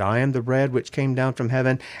he said, I am the bread which came down from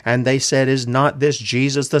heaven. And they said, is not this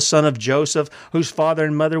Jesus, the son of Joseph, whose father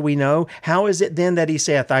and mother we know? How is it then that he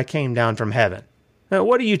saith, I came down from heaven? Now,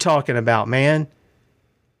 what are you talking about, man?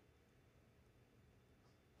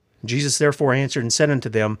 Jesus therefore answered and said unto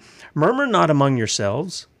them, murmur not among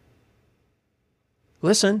yourselves.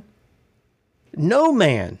 Listen, no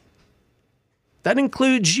man, that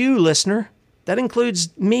includes you, listener, that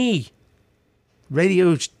includes me,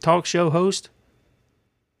 radio talk show host.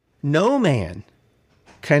 No man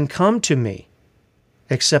can come to me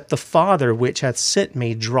except the Father which hath sent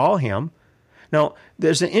me draw him. Now,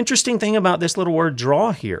 there's an interesting thing about this little word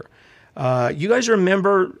draw here. You guys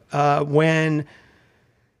remember when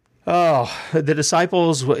the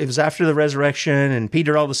disciples, it was after the resurrection, and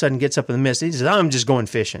Peter all of a sudden gets up in the midst. He says, I'm just going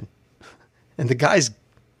fishing. And the guys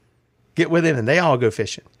get with him, and they all go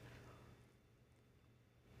fishing.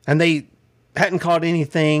 And they hadn't caught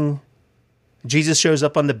anything. Jesus shows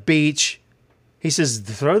up on the beach. He says,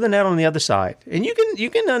 throw the net on the other side. And you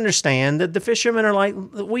can understand that the fishermen are like,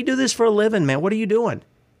 we do this for a living, man. What are you doing?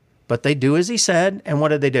 But they do as he said. And what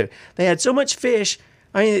did they do? They had so much fish.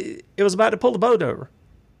 I mean, it was about to pull the boat over.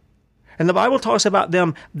 And the Bible talks about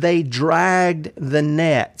them. They dragged the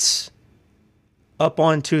nets up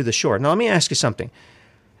onto the shore. Now, let me ask you something.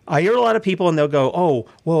 I hear a lot of people and they'll go, oh,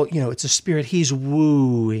 well, it's a spirit. He's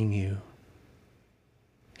wooing you.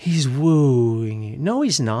 He's wooing you. No,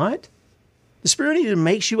 he's not. The Spirit either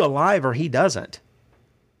makes you alive or he doesn't.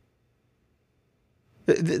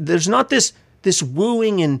 There's not this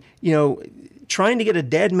wooing and, trying to get a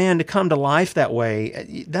dead man to come to life that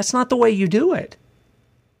way. That's not the way you do it.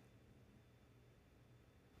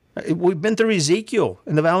 We've been through Ezekiel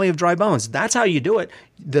in the Valley of Dry Bones. That's how you do it.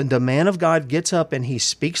 The man of God gets up and he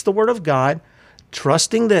speaks the word of God,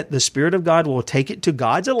 trusting that the Spirit of God will take it to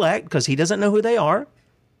God's elect because he doesn't know who they are.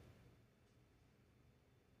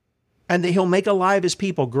 And that he'll make alive his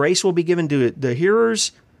people. Grace will be given to the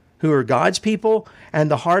hearers who are God's people,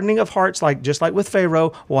 and the hardening of hearts, just like with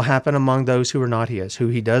Pharaoh, will happen among those who are not his, who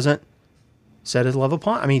he doesn't set his love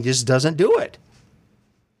upon. I mean, he just doesn't do it.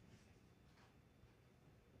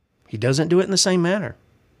 He doesn't do it in the same manner.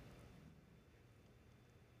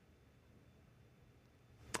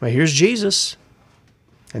 Well, here's Jesus.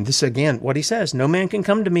 And this again, what he says, no man can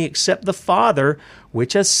come to me except the Father,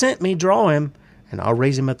 which has sent me, draw him, and I'll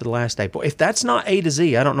raise him up at the last day. Boy, if that's not A to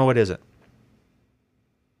Z, I don't know what is it.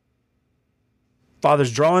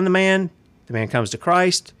 Father's drawing the man comes to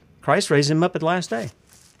Christ, Christ raises him up at the last day.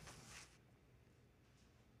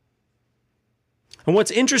 And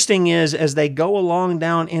what's interesting is, as they go along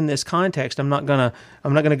down in this context, I'm not gonna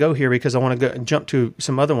go here because I want to jump to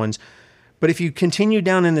some other ones. But if you continue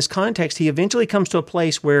down in this context, he eventually comes to a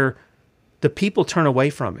place where the people turn away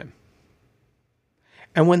from him.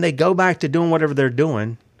 And when they go back to doing whatever they're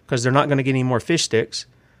doing, because they're not going to get any more fish sticks,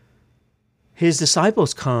 his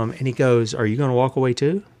disciples come and he goes, are you going to walk away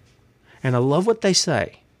too? And I love what they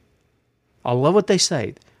say. Where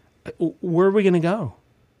are we going to go?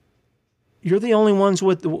 You're the only one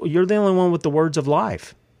with the words of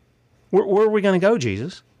life. Where are we going to go,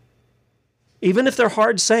 Jesus? Even if they're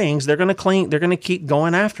hard sayings, they're going to keep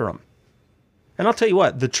going after them. And I'll tell you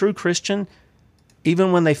what, the true Christian,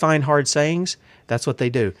 even when they find hard sayings, that's what they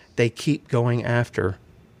do. They keep going after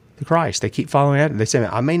the Christ. They keep following after. They say,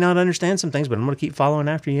 I may not understand some things, but I'm going to keep following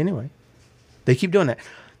after you anyway. They keep doing that.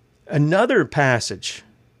 Another passage,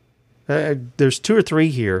 there's 2 or 3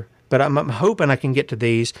 here, but I'm hoping I can get to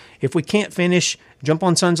these. If we can't finish, jump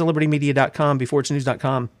on sonsoflibertymedia.com,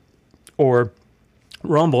 beforeitsnews.com, or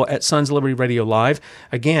Rumble at Sons of Liberty Radio Live.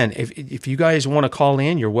 Again, if you guys want to call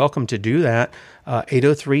in, you're welcome to do that.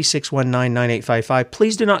 803-619-9855.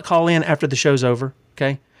 Please do not call in after the show's over,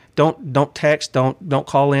 okay? Don't text, don't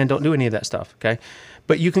call in, don't do any of that stuff, okay?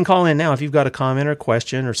 But you can call in now if you've got a comment or a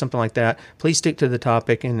question or something like that. Please stick to the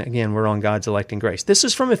topic, and again, we're on God's electing grace. This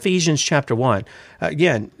is from Ephesians chapter 1.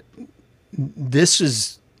 Again, this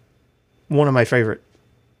is one of my favorite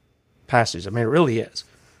passages. I mean, it really is.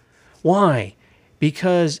 Why?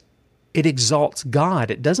 Because it exalts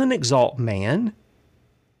God. It doesn't exalt man.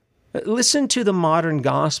 Listen to the modern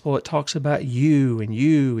gospel. It talks about you and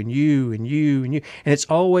you and you and you and you. And it's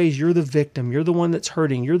always you're the victim. You're the one that's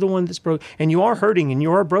hurting. You're the one that's broken. And you are hurting and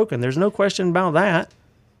you are broken. There's no question about that.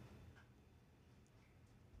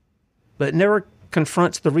 But it never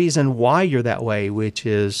confronts the reason why you're that way, which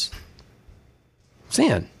is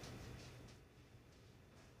sin.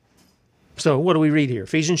 So what do we read here?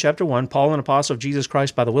 Ephesians chapter 1, Paul, an apostle of Jesus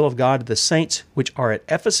Christ by the will of God, to the saints which are at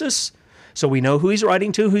Ephesus. So we know who he's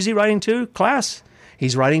writing to. Who's he writing to, class?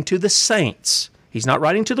 He's writing to the saints. He's not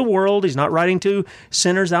writing to the world. He's not writing to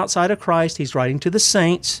sinners outside of Christ. He's writing to the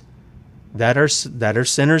saints that are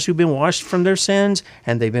sinners who've been washed from their sins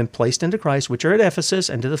and they've been placed into Christ, which are at Ephesus,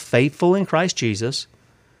 and to the faithful in Christ Jesus.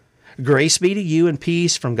 Grace be to you and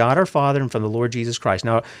peace from God our Father and from the Lord Jesus Christ.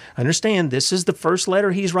 Now, understand, this is the first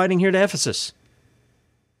letter he's writing here to Ephesus.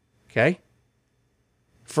 Okay?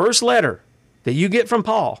 First letter that you get from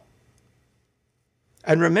Paul.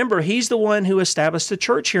 And remember, he's the one who established the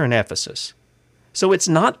church here in Ephesus. So it's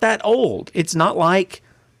not that old. It's not like,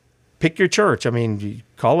 pick your church. I mean, you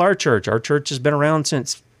call our church. Our church has been around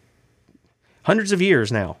since hundreds of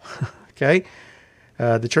years now. Okay?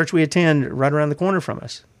 The church we attend right around the corner from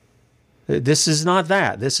us. This is not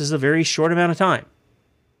that. This is a very short amount of time.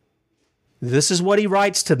 This is what he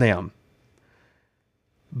writes to them.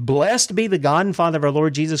 Blessed be the God and Father of our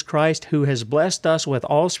Lord Jesus Christ, who has blessed us with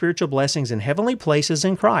all spiritual blessings in heavenly places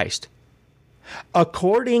in Christ,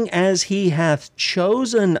 according as he hath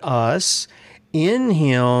chosen us in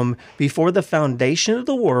him before the foundation of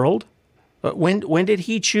the world. When did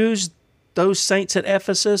he choose those saints at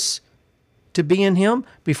Ephesus to be in him?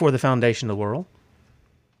 Before the foundation of the world.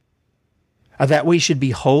 That we should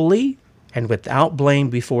be holy and without blame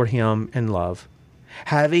before him in love.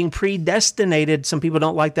 Having predestinated, some people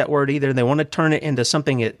don't like that word either. They want to turn it into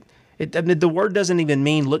something. I mean, the word doesn't even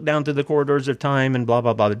mean look down through the corridors of time and blah,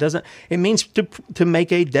 blah, blah. It means to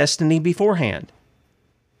make a destiny beforehand,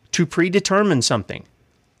 to predetermine something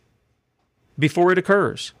before it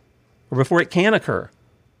occurs or before it can occur.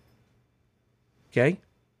 Okay?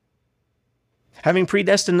 Having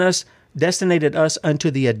destinated us unto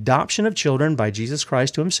the adoption of children by Jesus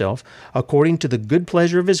Christ to himself, according to the good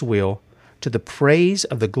pleasure of his will, to the praise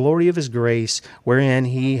of the glory of his grace, wherein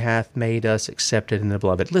he hath made us accepted in the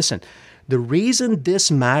beloved. Listen, the reason this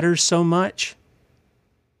matters so much,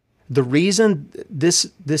 the reason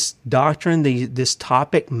this doctrine, this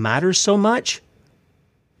topic matters so much,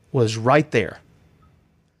 was right there.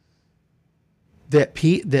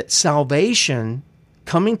 That salvation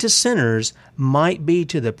coming to sinners might be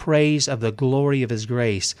to the praise of the glory of his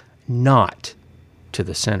grace, not to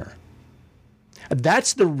the sinner.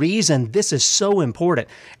 That's the reason this is so important.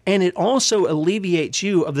 And it also alleviates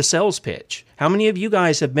you of the sales pitch. How many of you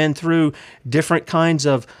guys have been through different kinds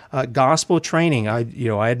of gospel training?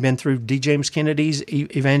 I had been through D. James Kennedy's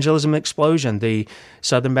Evangelism Explosion. The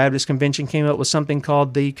Southern Baptist Convention came up with something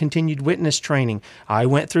called the Continued Witness Training. I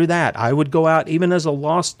went through that. I would go out even as a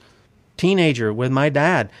lost teenager with my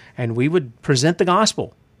dad, and we would present the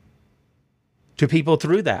gospel to people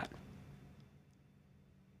through that.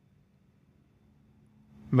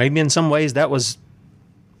 Maybe in some ways that was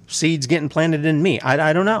seeds getting planted in me.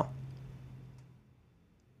 I don't know.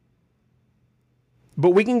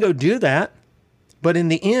 But we can go do that. But in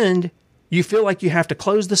the end, you feel like you have to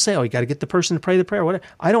close the sale. You got to get the person to pray the prayer. Whatever.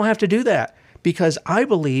 I don't have to do that because I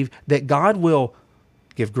believe that God will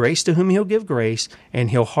give grace to whom he'll give grace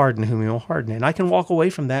and he'll harden whom he'll harden. And I can walk away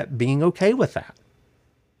from that being okay with that.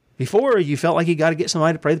 Before, you felt like you got to get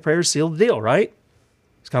somebody to pray the prayer, seal the deal, right?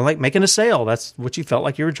 It's kind of like making a sale. That's what you felt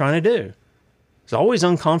like you were trying to do. It's always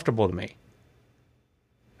uncomfortable to me.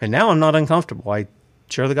 And now I'm not uncomfortable. I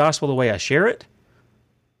share the gospel the way I share it.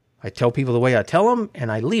 I tell people the way I tell them,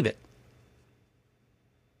 and I leave it.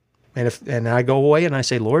 And I go away and I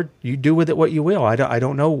say, Lord, you do with it what you will. I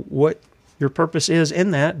don't know what your purpose is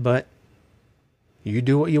in that, but you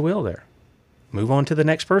do what you will there. Move on to the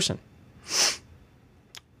next person.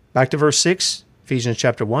 Back to verse 6, Ephesians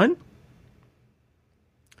chapter 1.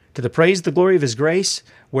 To the praise of the glory of his grace,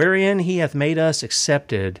 wherein he hath made us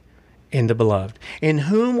accepted in the beloved, in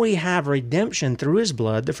whom we have redemption through his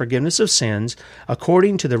blood, the forgiveness of sins,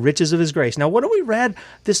 according to the riches of his grace. Now, what do we read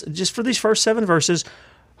this just for these first 7 verses?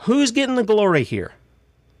 Who's getting the glory here?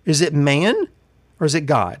 Is it man or is it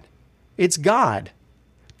God? It's God.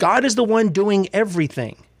 God is the one doing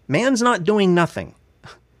everything. Man's not doing nothing.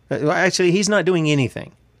 Actually, he's not doing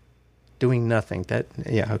anything. Doing nothing. That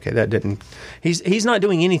didn't. He's not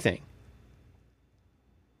doing anything.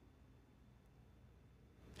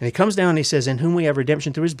 And he comes down and he says, in whom we have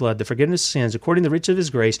redemption through his blood, the forgiveness of sins, according to the riches of his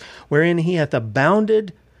grace, wherein he hath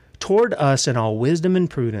abounded toward us in all wisdom and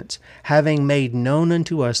prudence, having made known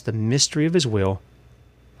unto us the mystery of his will,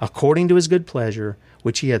 according to his good pleasure,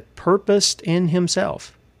 which he hath purposed in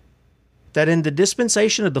himself, that in the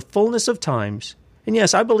dispensation of the fullness of times, and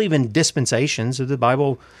yes, I believe in dispensations. The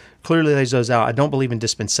Bible clearly lays those out. I don't believe in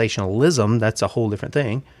dispensationalism. That's a whole different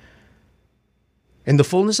thing. In the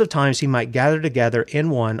fullness of times, he might gather together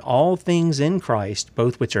in one all things in Christ,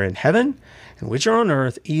 both which are in heaven and which are on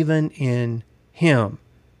earth, even in him,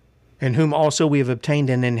 in whom also we have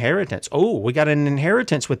obtained an inheritance. Oh, we got an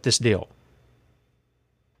inheritance with this deal.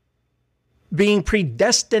 Being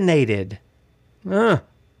predestinated. That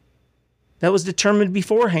was determined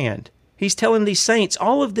beforehand. He's telling these saints,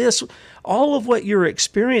 all of this, all of what you're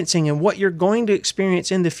experiencing and what you're going to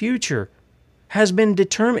experience in the future has been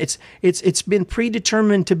determined. It's been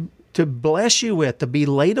predetermined to bless you with, to be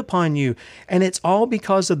laid upon you. And it's all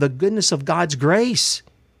because of the goodness of God's grace.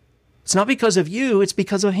 It's not because of you, it's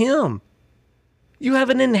because of him. You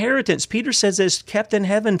have an inheritance. Peter says it's kept in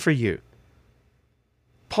heaven for you.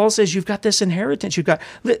 Paul says you've got this inheritance. You've got.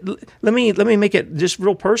 Let me make it just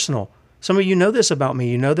real personal. Some of you know this about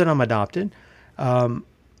me. You know that I'm adopted. I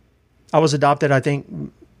was adopted, I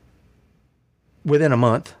think, within a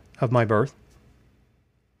month. of my birth.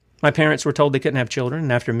 My parents were told they couldn't have children,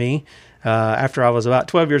 and after me, after I was about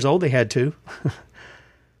 12 years old, they had two.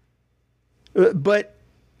 But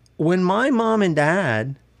when my mom and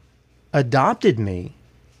dad adopted me,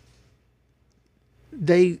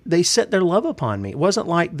 they set their love upon me. It wasn't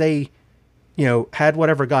like they, had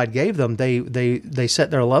whatever God gave them. They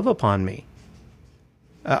set their love upon me.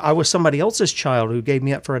 I was somebody else's child who gave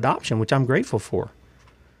me up for adoption, which I'm grateful for.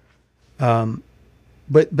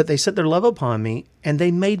 But they set their love upon me, and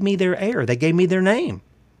they made me their heir. They gave me their name.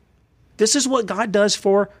 This is what God does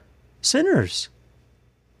for sinners.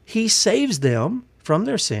 He saves them from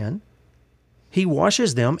their sin. He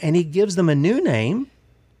washes them, and He gives them a new name,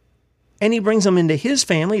 and He brings them into His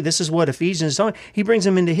family. This is what Ephesians is on. He brings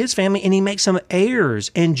them into His family, and He makes them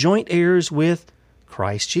heirs and joint heirs with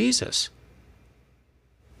Christ Jesus.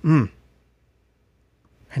 And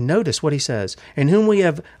notice what he says, in whom we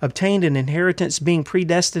have obtained an inheritance, being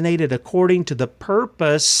predestinated according to the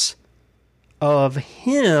purpose of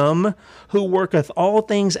Him who worketh all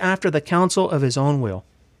things after the counsel of His own will.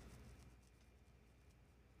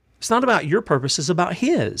 It's not about your purpose, it's about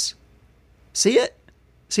His. See it?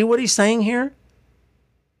 See what he's saying here?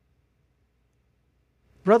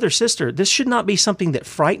 Brother, sister, this should not be something that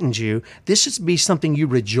frightens you. This should be something you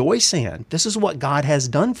rejoice in. This is what God has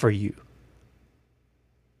done for you.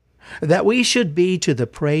 That we should be to the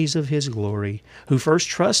praise of His glory, who first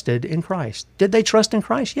trusted in Christ. Did they trust in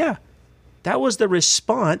Christ? Yeah. That was the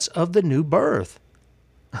response of the new birth.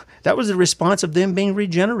 That was the response of them being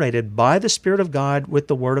regenerated by the Spirit of God with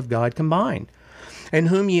the Word of God combined. In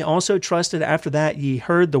whom ye also trusted after that ye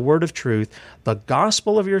heard the word of truth, the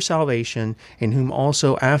gospel of your salvation, in whom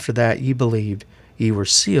also after that ye believed, ye were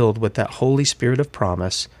sealed with that Holy Spirit of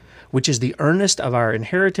promise, which is the earnest of our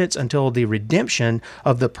inheritance until the redemption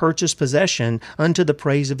of the purchased possession unto the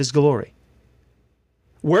praise of His glory.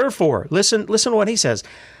 Wherefore, listen what he says,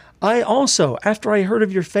 I also, after I heard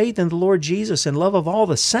of your faith in the Lord Jesus and love of all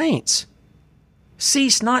the saints,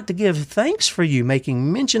 cease not to give thanks for you,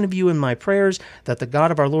 making mention of you in my prayers, that the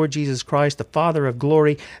God of our Lord Jesus Christ, the Father of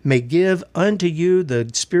glory, may give unto you the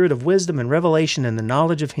spirit of wisdom and revelation and the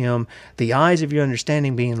knowledge of Him, the eyes of your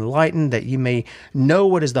understanding being enlightened, that you may know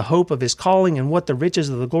what is the hope of His calling and what the riches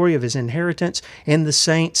of the glory of His inheritance in the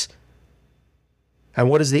saints, and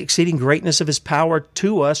what is the exceeding greatness of His power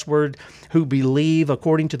to us who believe,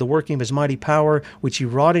 according to the working of His mighty power, which He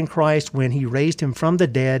wrought in Christ when He raised Him from the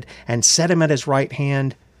dead and set Him at His right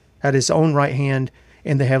hand, at His own right hand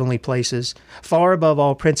in the heavenly places, far above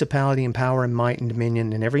all principality and power and might and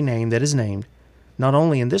dominion and every name that is named, not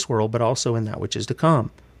only in this world, but also in that which is to come,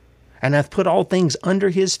 and hath put all things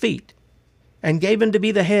under His feet, and gave Him to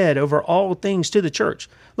be the head over all things to the church.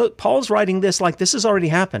 Look, Paul's writing this like this has already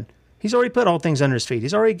happened. He's already put all things under His feet.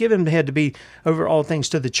 He's already given Him the head to be over all things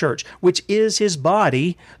to the church, which is His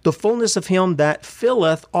body, the fullness of Him that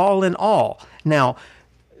filleth all in all. Now,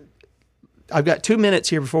 I've got 2 minutes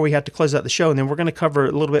here before we have to close out the show, and then we're going to cover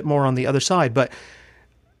a little bit more on the other side. But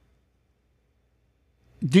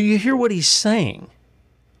do you hear what he's saying?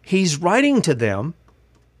 He's writing to them,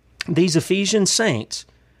 these Ephesian saints,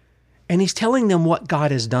 and he's telling them what God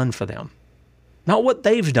has done for them. Not what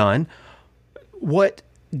they've done, what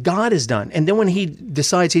God has done. And then when he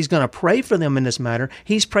decides he's going to pray for them in this matter,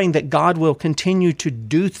 he's praying that God will continue to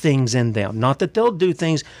do things in them. Not that they'll do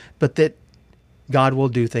things, but that God will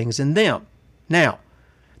do things in them. Now,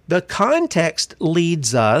 the context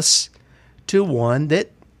leads us to one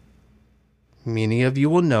that many of you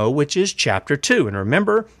will know, which is chapter 2. And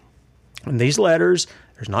remember, in these letters,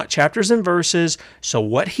 there's not chapters and verses. So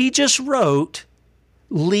what he just wrote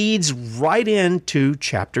leads right into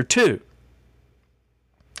chapter 2.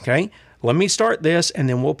 Okay, let me start this and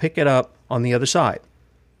then we'll pick it up on the other side.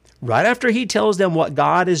 Right after he tells them what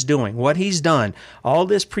God is doing, what He's done, all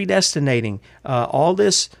this predestinating, all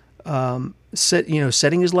this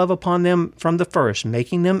setting His love upon them from the first,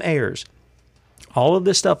 making them heirs, all of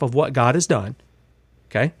this stuff of what God has done,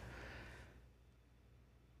 okay?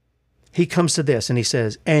 He comes to this and he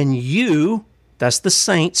says, and you, that's the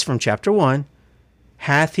saints from chapter 1,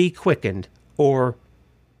 hath He quickened or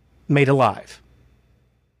made alive,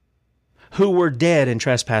 who were dead in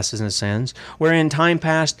trespasses and sins, wherein in time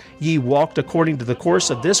past ye walked according to the course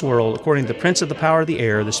of this world, according to the prince of the power of the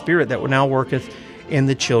air, the spirit that now worketh in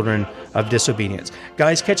the children of disobedience.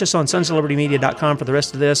 Guys, catch us on sonsoflibertymedia.com for the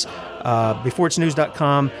rest of this,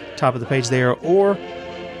 beforeitsnews.com, top of the page there, or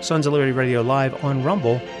Sons of Liberty Radio live on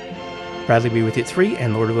Rumble. Bradley will be with you at 3,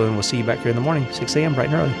 and Lord willing, we'll see you back here in the morning, 6 a.m., bright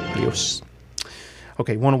and early. Adios.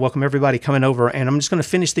 Okay, want to welcome everybody coming over, and I'm just going to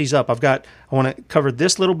finish these up. I want to cover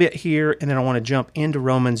this little bit here, and then I want to jump into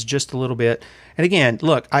Romans just a little bit. And again,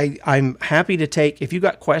 look, I'm happy to take, if you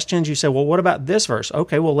got questions, you say, well, what about this verse?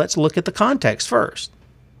 Okay, well, let's look at the context first.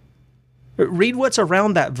 Read what's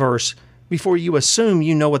around that verse before you assume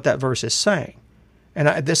you know what that verse is saying. And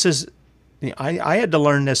I had to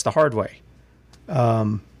learn this the hard way,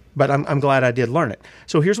 but I'm glad I did learn it.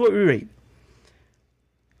 So here's what we read.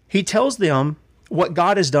 He tells them what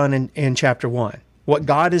God has done in chapter 1, what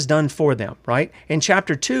God has done for them, right? In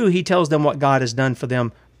chapter 2, he tells them what God has done for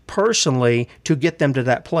them personally to get them to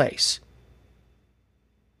that place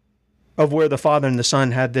of where the Father and the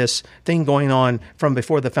Son had this thing going on from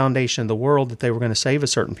before the foundation of the world, that they were going to save a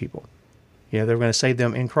certain people. They were going to save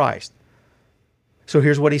them in Christ. So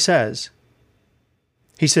here's what he says.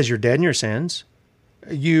 He says, you're dead in your sins.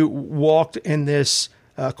 You walked in this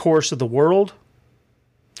course of the world.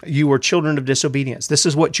 You were children of disobedience. This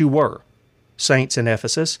is what you were, saints in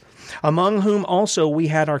Ephesus, among whom also we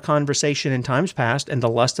had our conversation in times past, in the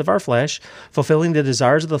lust of our flesh, fulfilling the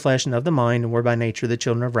desires of the flesh and of the mind, and were by nature the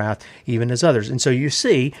children of wrath, even as others. And so you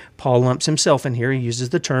see, Paul lumps himself in here. He uses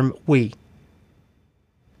the term we.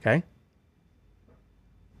 Okay?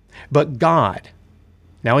 But God,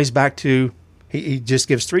 now he's back to, he just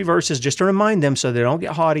gives 3 verses just to remind them so they don't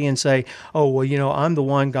get haughty and say, oh, well, I'm the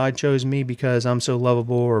one, God chose me because I'm so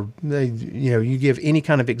lovable, or, you give any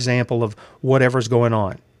kind of example of whatever's going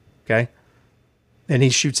on, okay? And he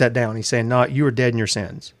shoots that down. He's saying, no, you were dead in your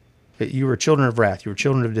sins. You were children of wrath. You were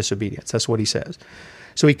children of disobedience. That's what he says.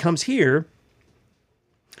 So he comes here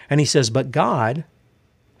and he says, but God,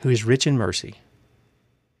 who is rich in mercy,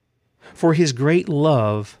 for his great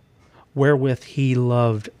love wherewith he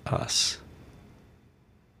loved us.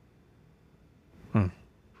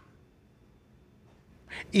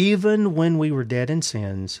 Even when we were dead in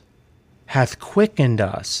sins, hath quickened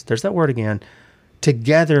us, there's that word again,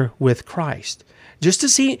 together with Christ. Just to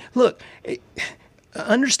see, look,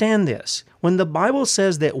 understand this. When the Bible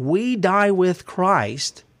says that we die with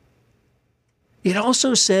Christ, it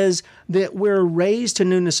also says that we're raised to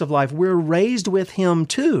newness of life. We're raised with him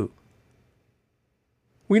too.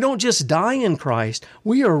 We don't just die in Christ,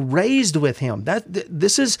 we are raised with him.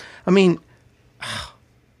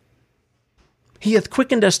 He hath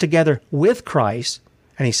quickened us together with Christ,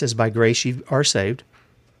 and he says, by grace ye are saved.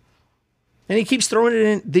 And he keeps throwing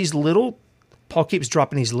it in Paul keeps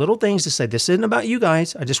dropping these little things to say, this isn't about you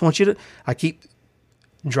guys. I keep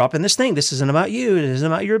dropping this thing. This isn't about you. It isn't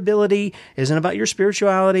about your ability. It isn't about your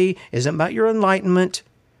spirituality. It isn't about your enlightenment.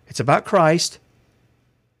 It's about Christ.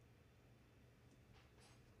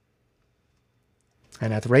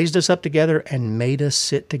 And hath raised us up together and made us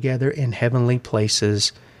sit together in heavenly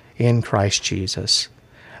places in Christ Jesus,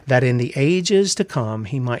 that in the ages to come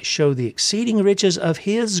he might show the exceeding riches of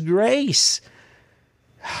his grace.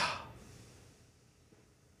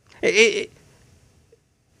 The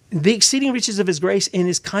exceeding riches of his grace in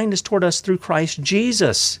his kindness toward us through Christ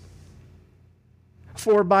Jesus.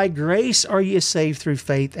 For by grace are ye saved through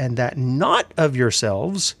faith, and that not of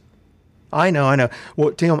yourselves. I know.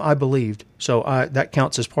 Well, Tim, I believed, so that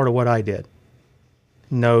counts as part of what I did.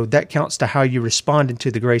 No, that counts to how you responded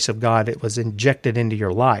to the grace of God. It was injected into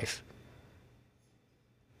your life.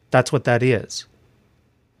 That's what that is.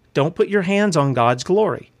 Don't put your hands on God's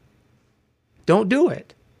glory. Don't do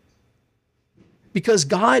it. Because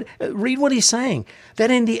God, read what he's saying,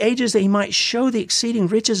 that in the ages that he might show the exceeding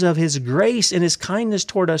riches of his grace and his kindness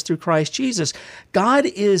toward us through Christ Jesus. God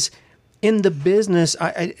is in the business,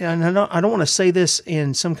 I don't want to say this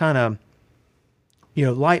in some kind of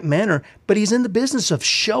light manner, but he's in the business of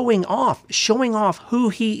showing off who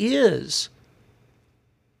he is.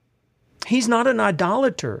 He's not an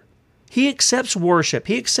idolater. He accepts worship.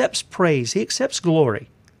 He accepts praise. He accepts glory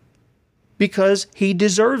because he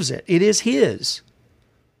deserves it. It is his.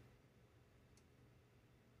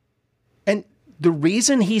 And the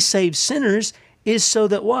reason he saves sinners is so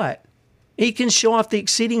that what? He can show off the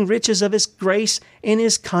exceeding riches of his grace and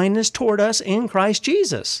his kindness toward us in Christ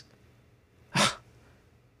Jesus.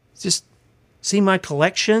 Just see my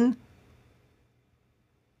collection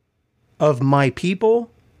of my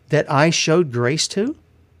people that I showed grace to.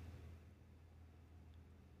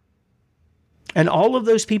 And all of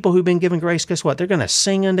those people who've been given grace, guess what? They're going to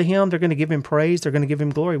sing unto him. They're going to give him praise. They're going to give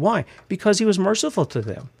him glory. Why? Because he was merciful to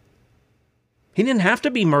them. He didn't have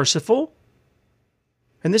to be merciful.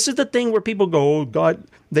 And this is the thing where people go, oh, God,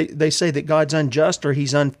 they say that God's unjust or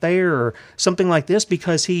he's unfair or something like this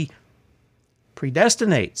because he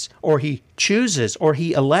predestinates, or he chooses, or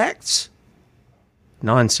he elects.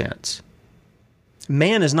 Nonsense.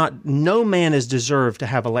 No man is deserved to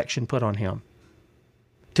have election put on him.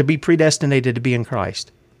 to be predestinated to be in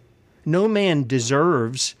Christ. No man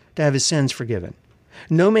deserves to have his sins forgiven.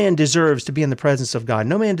 No man deserves to be in the presence of God.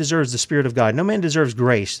 No man deserves the Spirit of God. No man deserves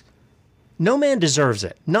grace. No man deserves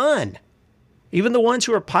it. None. Even the ones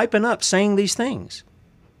who are piping up saying these things.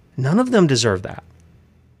 None of them deserve that.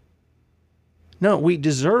 No, we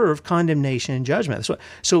deserve condemnation and judgment.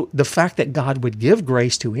 So the fact that God would give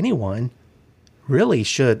grace to anyone really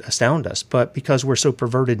should astound us. But because we're so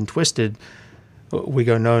perverted and twisted, we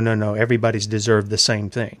go, no, everybody's deserved the same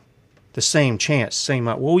thing. The same chance,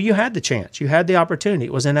 well, you had the chance. You had the opportunity.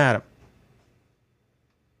 It was in Adam.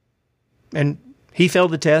 And he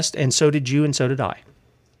failed the test, and so did you, and so did I.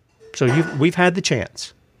 So we've had the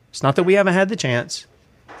chance. It's not that we haven't had the chance.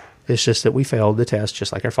 It's just that we failed the test,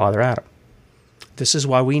 just like our father Adam. This is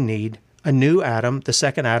why we need a new Adam, the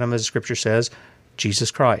second Adam, as Scripture says,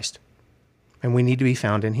 Jesus Christ. And we need to be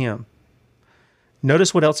found in him.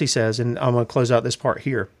 Notice what else he says, and I'm going to close out this part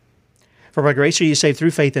here. For by grace are you saved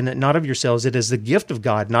through faith, and it not of yourselves. It is the gift of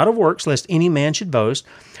God, not of works, lest any man should boast.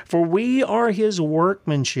 For we are his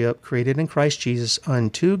workmanship, created in Christ Jesus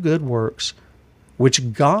unto good works,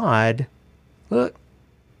 which God, look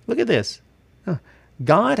at this.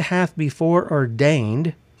 God hath before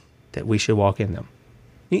ordained that we should walk in them.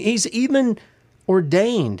 He's even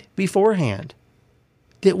ordained beforehand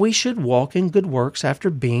that we should walk in good works after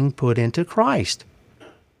being put into Christ.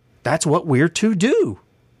 That's what we're to do.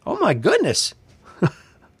 Oh my goodness.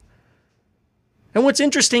 And what's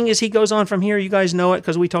interesting is he goes on from here, you guys know it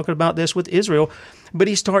because we talked about this with Israel, but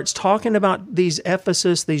he starts talking about these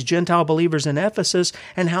Gentile believers in Ephesus,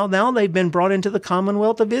 and how now they've been brought into the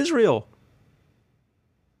commonwealth of Israel.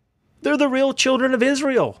 They're the real children of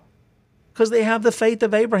Israel because they have the faith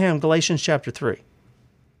of Abraham, Galatians chapter 3.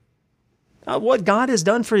 What God has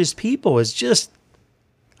done for his people is just,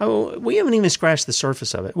 we haven't even scratched the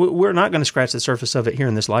surface of it. We're not going to scratch the surface of it here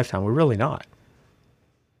in this lifetime. We're really not.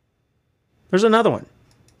 There's another one.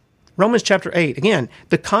 Romans chapter 8. Again,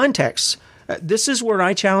 the context. This is where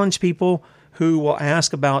I challenge people who will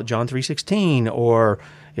ask about John 3:16 or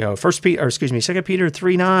 2 Peter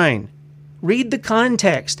 3:9. Read the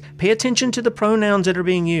context. Pay attention to the pronouns that are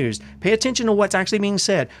being used. Pay attention to what's actually being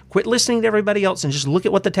said. Quit listening to everybody else and just look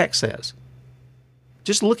at what the text says.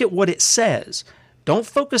 Just look at what it says. Don't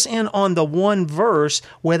focus in on the one verse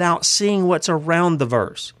without seeing what's around the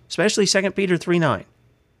verse, especially 2 Peter 3:9.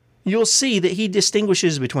 You'll see that he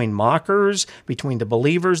distinguishes between mockers, between the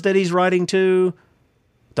believers that he's writing to,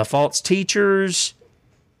 the false teachers,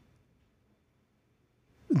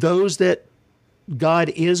 those that God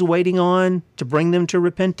is waiting on to bring them to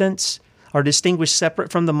repentance are distinguished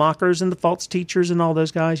separate from the mockers and the false teachers and all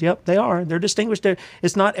those guys. Yep, they are. They're distinguished.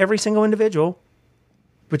 It's not every single individual,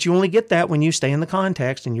 but you only get that when you stay in the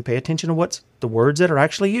context and you pay attention to what's the words that are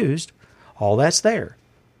actually used. All that's there.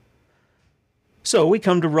 So we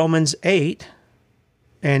come to Romans 8,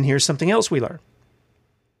 and here's something else we learn.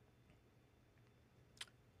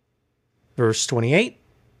 Verse 28.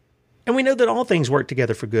 And we know that all things work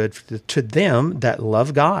together for good to them that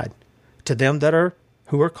love God, to them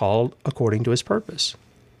who are called according to his purpose.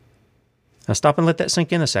 Now stop and let that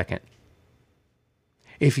sink in a second.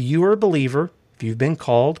 If you are a believer, if you've been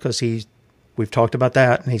called, because we've talked about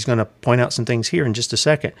that, and he's going to point out some things here in just a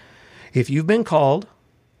second. If you've been called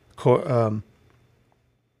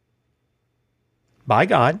by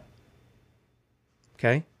God,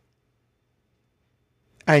 okay,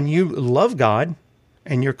 and you love God,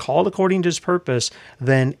 and you're called according to his purpose,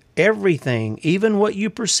 then everything, even what you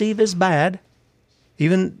perceive as bad,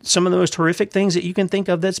 even some of the most horrific things that you can think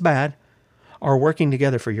of that's bad, are working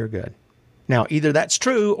together for your good. Now, either that's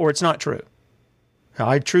true or it's not true. Now,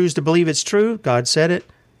 I choose to believe it's true. God said it.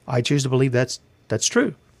 I choose to believe that's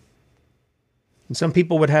true. And some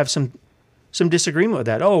people would have some disagreement with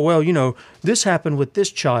that. Oh, well, this happened with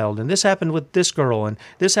this child, and this happened with this girl, and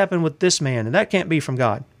this happened with this man, and that can't be from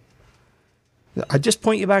God. I just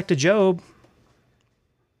point you back to Job.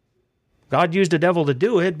 God used a devil to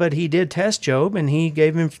do it, but he did test Job, and he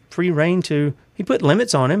gave him free rein he put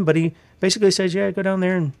limits on him, but he basically says, yeah, go down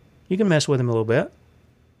there and you can mess with him a little bit.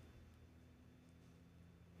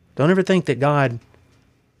 Don't ever think that God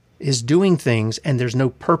is doing things and there's no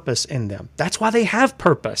purpose in them. That's why they have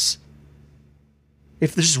purpose.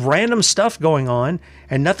 If there's random stuff going on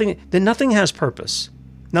and nothing, then nothing has purpose.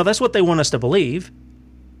 Now, that's what they want us to believe.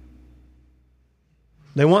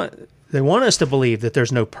 They want us to believe that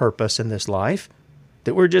there's no purpose in this life,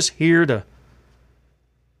 that we're just here to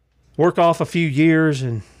work off a few years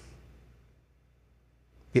and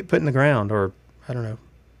get put in the ground, or,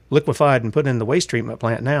 liquefied and put in the waste treatment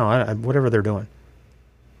plant now, whatever they're doing.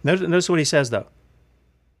 Notice what he says, though.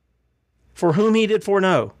 For whom he did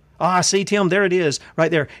foreknow. See, Tim, there it is, right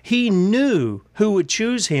there. He knew who would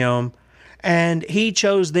choose him, and he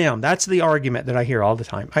chose them. That's the argument that I hear all the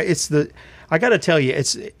time. I got to tell you,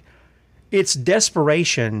 it's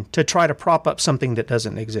desperation to try to prop up something that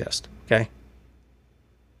doesn't exist. Okay.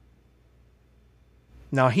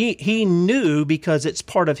 Now he knew because it's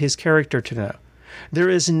part of his character to know. There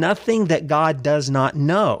is nothing that God does not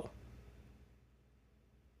know.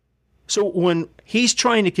 So when he's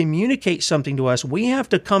trying to communicate something to us, we have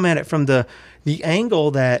to come at it from the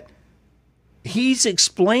angle that he's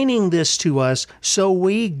explaining this to us so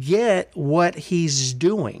we get what he's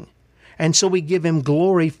doing. And so we give him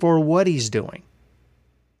glory for what he's doing.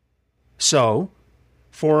 So,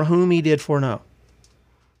 for whom he did foreknow.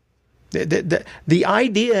 The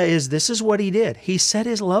idea is this is what he did. He set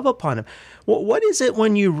his love upon him. What is it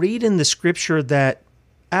when you read in the scripture that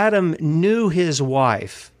Adam knew his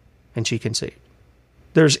wife and she conceived?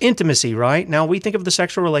 There's intimacy, right? Now we think of the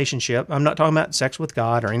sexual relationship. I'm not talking about sex with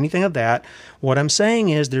God or anything of that. What I'm saying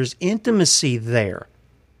is there's intimacy there.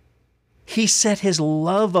 He set his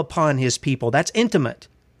love upon his people. That's intimate.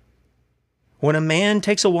 When a man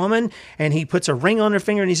takes a woman and he puts a ring on her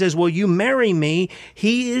finger and he says, "Will you marry me?"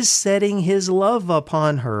 he is setting his love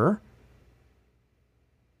upon her.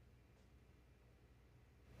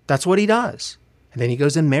 That's what he does. And then he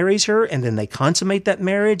goes and marries her, and then they consummate that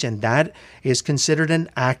marriage, and that is considered an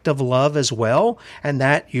act of love as well. And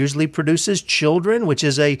that usually produces children, which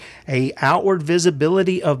is a outward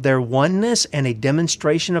visibility of their oneness and a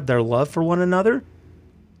demonstration of their love for one another.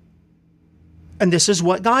 And this is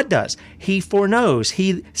what God does. He foreknows.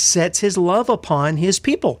 He sets his love upon his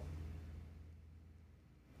people.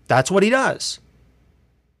 That's what he does.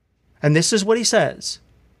 And this is what he says.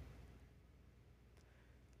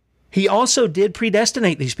 He also did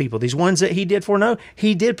predestinate these people, these ones that he did foreknow.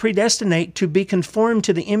 He did predestinate to be conformed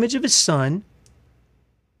to the image of his Son,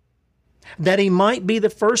 that he might be the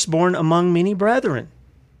firstborn among many brethren.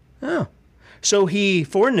 Oh. So he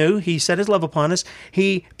foreknew, he set his love upon us,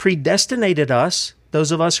 he predestinated us,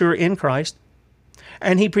 those of us who are in Christ,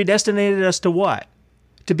 and he predestinated us to what?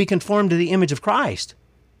 To be conformed to the image of Christ.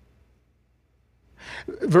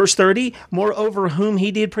 Verse 30, moreover, whom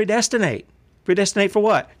he did predestinate. Predestinate for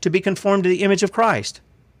what? To be conformed to the image of Christ.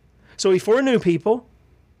 So he foreknew people.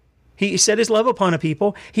 He set his love upon a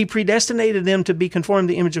people. He predestinated them to be conformed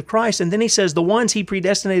to the image of Christ. And then he says, the ones he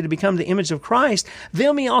predestinated to become the image of Christ,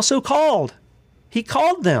 them he also called. He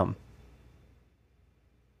called them.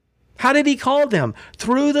 How did he call them?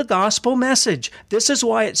 Through the gospel message. This is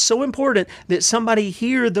why it's so important that somebody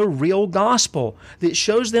hear the real gospel that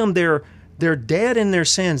shows them they're dead in their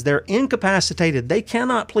sins. They're incapacitated. They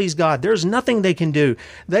cannot please God. There's nothing they can do.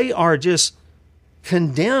 They are just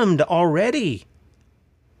condemned already.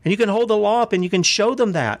 And you can hold the law up and you can show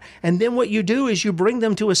them that. And then what you do is you bring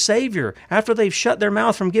them to a Savior after they've shut their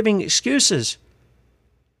mouth from giving excuses.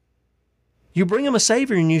 You bring them a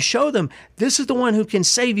Savior and you show them this is the one who can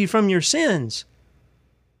save you from your sins.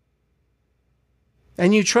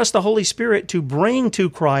 And you trust the Holy Spirit to bring to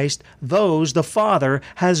Christ those the Father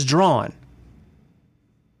has drawn.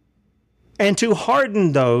 And to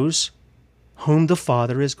harden those whom the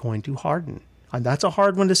Father is going to harden. And that's a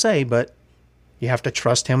hard one to say, but you have to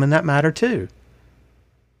trust him in that matter too.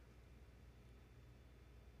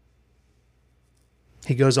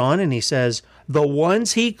 He goes on and he says, the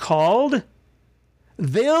ones he called,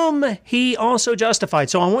 them he also justified.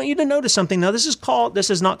 So I want you to notice something. Now this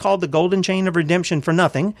is not called the golden chain of redemption for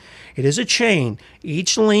nothing. It is a chain.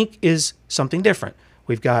 Each link is something different.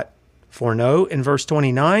 We've got foreknow in verse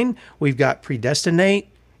 29. We've got predestinate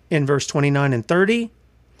in verse 29 and 30.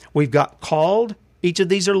 We've got called. Each of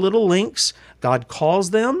these are little links. God calls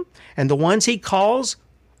them. And the ones he calls,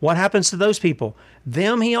 what happens to those people?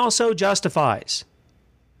 Them he also justifies.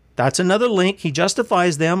 That's another link. He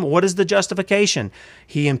justifies them. What is the justification?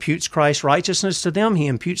 He imputes Christ's righteousness to them. He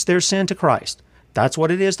imputes their sin to Christ. That's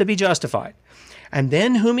what it is to be justified. And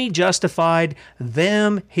then whom he justified,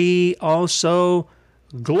 them he also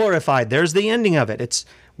glorified. There's the ending of it.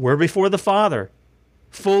 We're before the Father,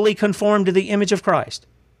 fully conformed to the image of Christ.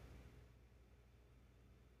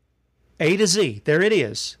 A to Z. There it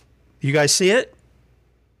is. You guys see it?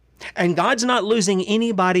 And God's not losing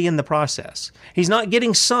anybody in the process. He's not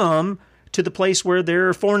getting some to the place where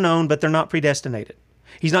they're foreknown, but they're not predestinated.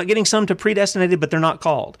 He's not getting some to predestinated, but they're not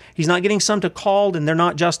called. He's not getting some to called and they're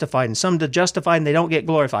not justified, and some to justified and they don't get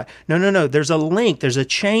glorified. No. There's a link. There's a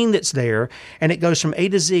chain that's there, and it goes from A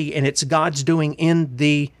to Z, and it's God's doing in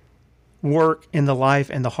the work, in the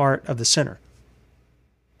life, and the heart of the sinner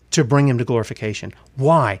to bring him to glorification.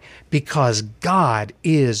 Why? Because God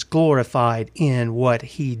is glorified in what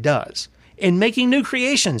he does. in making new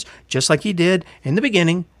creations, just like he did in the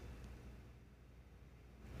beginning.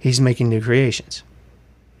 He's making new creations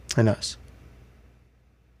in us.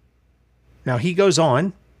 Now he goes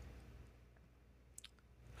on.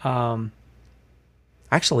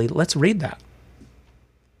 Actually, let's read that.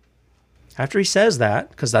 After he says that,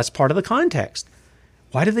 because that's part of the context.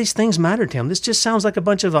 Why do these things matter to him? This just sounds like a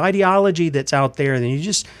bunch of ideology that's out there. And you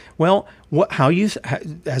just, well,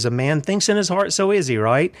 as a man thinks in his heart, so is he,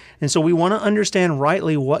 right? And so we want to understand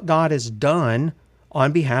rightly what God has done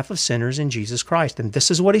on behalf of sinners in Jesus Christ. And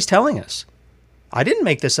this is what he's telling us. I didn't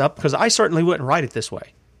make this up, because I certainly wouldn't write it this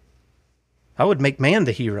way. I would make man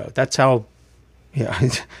the hero. That's how,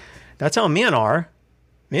 that's how men are.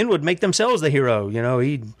 Men would make themselves the hero.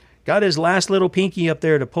 He got his last little pinky up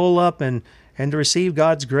there to pull up and to receive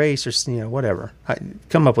God's grace, or whatever.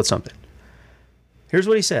 Come up with something. Here's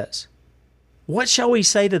what he says. What shall we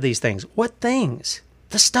say to these things? What things?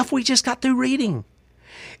 The stuff we just got through reading.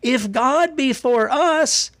 If God be for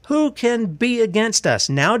us, who can be against us?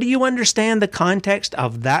 Now do you understand the context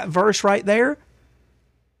of that verse right there?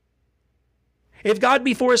 If God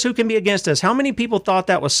be for us, who can be against us? How many people thought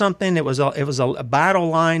that was something? It was a battle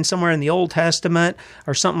line somewhere in the Old Testament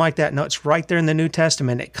or something like that. No, it's right there in the New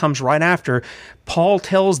Testament. It comes right after. Paul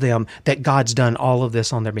tells them that God's done all of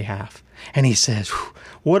this on their behalf. And he says,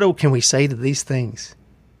 what can we say to these things?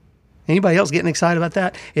 Anybody else getting excited about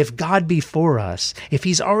that? If God be for us, if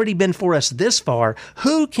he's already been for us this far,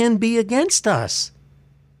 who can be against us?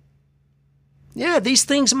 Yeah, these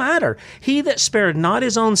things matter. He that spared not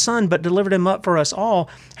his own son, but delivered him up for us all,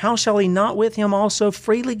 how shall he not with him also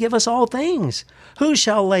freely give us all things? Who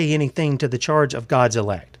shall lay anything to the charge of God's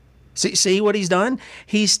elect? See what he's done?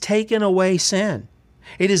 He's taken away sin.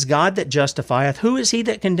 It is God that justifieth. Who is he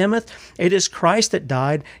that condemneth? It is Christ that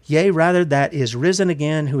died, yea, rather that is risen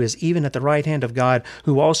again, who is even at the right hand of God,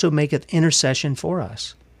 who also maketh intercession for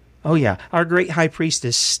us. Oh yeah, our great high priest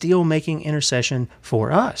is still making intercession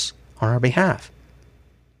for us on our behalf.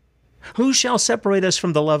 Who shall separate us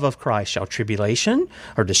from the love of Christ? Shall tribulation,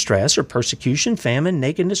 or distress, or persecution, famine,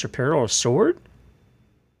 nakedness, or peril, or sword?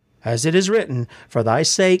 As it is written, for thy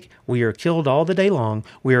sake we are killed all the day long,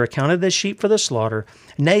 we are accounted as sheep for the slaughter.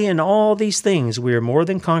 Nay, in all these things we are more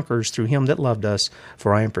than conquerors through him that loved us.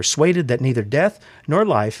 For I am persuaded that neither death, nor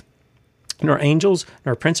life, nor angels,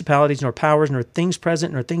 nor principalities, nor powers, nor things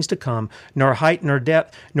present, nor things to come, nor height, nor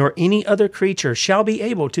depth, nor any other creature shall be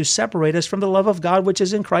able to separate us from the love of God which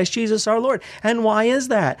is in Christ Jesus our Lord. And why is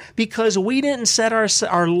that? Because we didn't set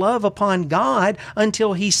our love upon God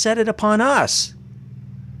until he set it upon us.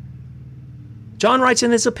 John writes in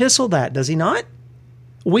his epistle that, does he not?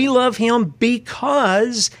 We love him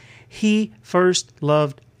because he first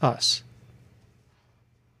loved us.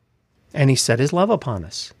 And he set his love upon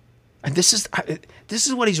us. And this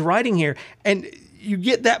is what he's writing here. And you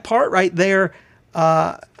get that part right there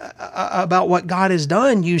about what God has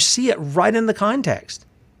done. You see it right in the context.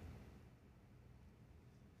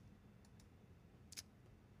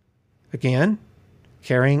 Again,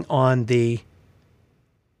 carrying on the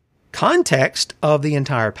context of the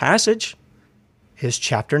entire passage is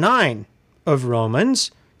chapter 9 of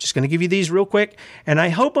Romans. Just going to give you these real quick. And I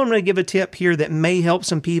hope I'm going to give a tip here that may help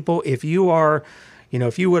some people. If you are,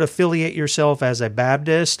 if you would affiliate yourself as a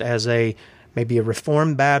Baptist, as maybe a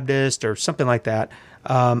Reformed Baptist or something like that,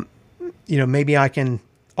 maybe I can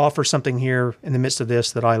offer something here in the midst of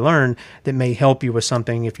this that I learned that may help you with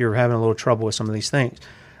something if you're having a little trouble with some of these things.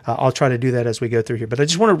 I'll try to do that as we go through here. But I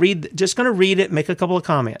just want to read it, make a couple of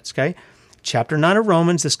comments, okay? Chapter 9 of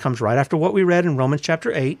Romans, this comes right after what we read in Romans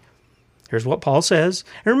chapter 8. Here's what Paul says.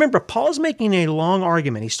 And remember, Paul's making a long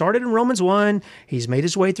argument. He started in Romans 1. He's made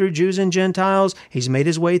his way through Jews and Gentiles. He's made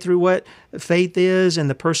his way through what faith is and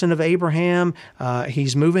the person of Abraham.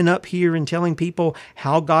 He's moving up here and telling people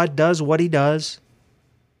how God does what he does.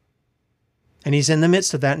 And he's in the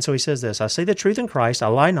midst of that, and so he says this, I say the truth in Christ, I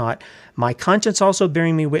lie not, my conscience also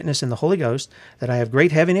bearing me witness in the Holy Ghost, that I have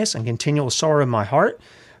great heaviness and continual sorrow in my heart,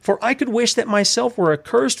 for I could wish that myself were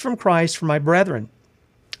accursed from Christ for my brethren.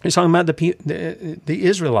 He's talking about the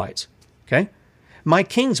Israelites, okay? My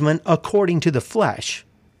kinsmen according to the flesh,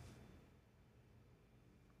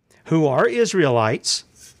 who are Israelites.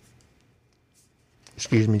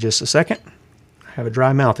 Excuse me just a second. I have a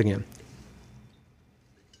dry mouth again.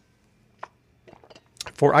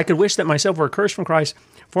 For I could wish that myself were accursed from Christ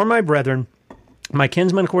for my brethren, my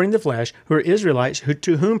kinsmen according to the flesh, who are Israelites,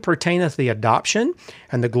 to whom pertaineth the adoption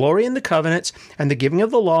and the glory and the covenants and the giving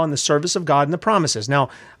of the law and the service of God and the promises. Now,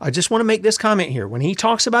 I just want to make this comment here. When he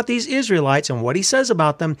talks about these Israelites and what he says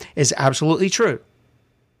about them is absolutely true.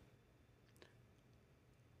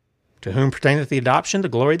 to whom pertaineth the adoption, the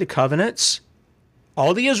glory, the covenants.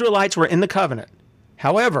 All the Israelites were in the covenant.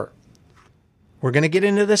 However, we're going to get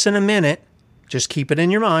into this in a minute. Just keep it in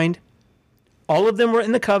your mind. All of them were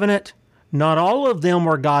in the covenant. Not all of them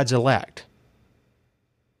were God's elect.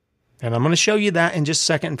 And I'm going to show you that in just a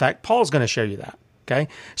second. In fact, Paul's going to show you that. Okay?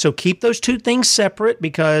 So keep those two things separate,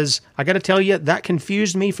 because I got to tell you, that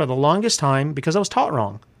confused me for the longest time because I was taught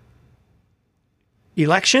wrong.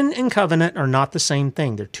 Election and covenant are not the same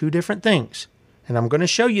thing. They're two different things. And I'm going to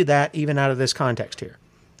show you that even out of this context here.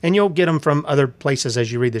 And you'll get them from other places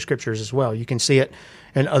as you read the scriptures as well. You can see it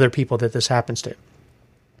in other people that this happens to.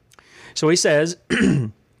 So he says,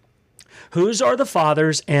 whose are the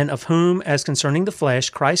fathers, and of whom, as concerning the flesh,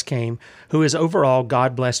 Christ came, who is over all,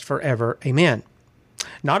 God blessed forever. Amen.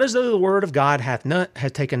 Not as though the word of God hath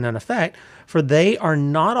taken none effect, for they are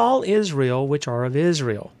not all Israel which are of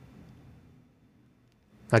Israel.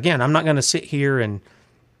 Again, I'm not going to sit here and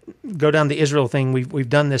go down the Israel thing. We've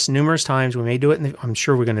done this numerous times. We may do it. I'm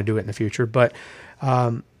sure we're going to do it in the future. But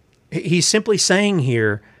he's simply saying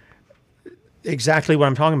here exactly what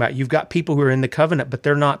I'm talking about. You've got people who are in the covenant, but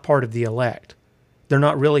they're not part of the elect. They're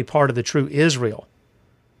not really part of the true Israel.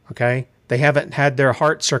 Okay? They haven't had their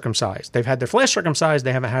heart circumcised. They've had their flesh circumcised.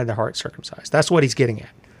 They haven't had their heart circumcised. That's what he's getting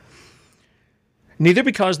at. Neither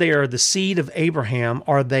because they are the seed of Abraham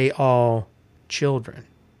are they all children.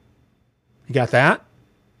 You got that?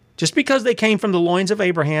 Just because they came from the loins of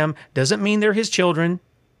Abraham doesn't mean they're his children.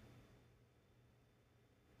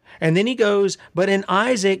 And then he goes, but in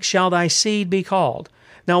Isaac shall thy seed be called.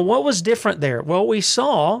 Now, what was different there? Well, we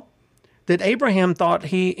saw that Abraham thought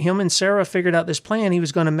him and Sarah figured out this plan. He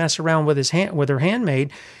was going to mess around with her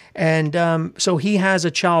handmaid. And so he has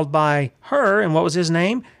a child by her. And what was his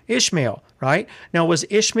name? Ishmael, right? Now, was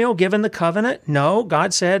Ishmael given the covenant? No,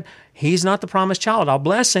 God said, he's not the promised child. I'll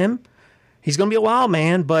bless him. He's going to be a wild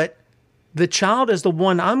man, but the child is the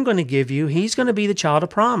one I'm going to give you. He's going to be the child of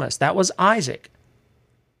promise. That was Isaac.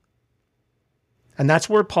 And that's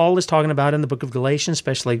where Paul is talking about in the book of Galatians,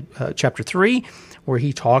 especially chapter 3, where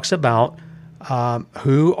he talks about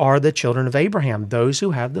who are the children of Abraham, those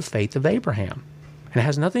who have the faith of Abraham. And it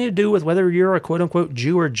has nothing to do with whether you're a quote-unquote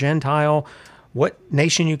Jew or Gentile, what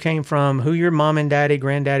nation you came from, who your mom and daddy,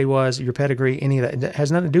 granddaddy was, your pedigree, any of that. It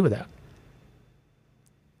has nothing to do with that.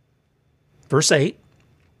 Verse 8,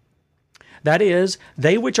 that is,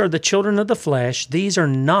 they which are the children of the flesh, these are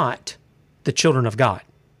not the children of God.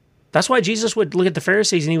 That's why Jesus would look at the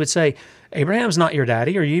Pharisees and he would say, Abraham's not your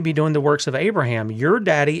daddy, or you'd be doing the works of Abraham. Your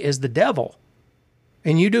daddy is the devil,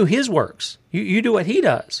 and you do his works. You do what he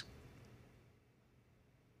does.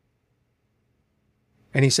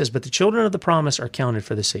 And he says, but the children of the promise are counted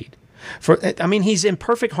for the seed. He's in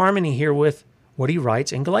perfect harmony here with what he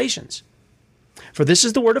writes in Galatians. For this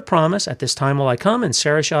is the word of promise, at this time will I come, and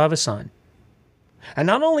Sarah shall have a son. And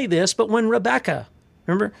not only this, but when Rebekah,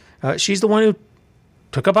 remember, she's the one who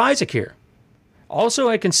took up Isaac here. Also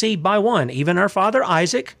I conceived by one, even our father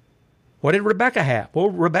Isaac. What did Rebekah have?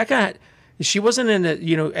 Well, she wasn't in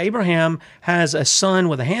Abraham has a son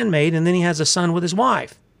with a handmaid, and then he has a son with his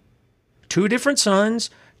wife. Two different sons,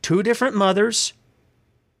 two different mothers,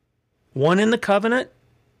 one in the covenant,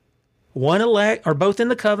 one elect, or both in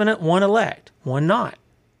the covenant, one elect, one not.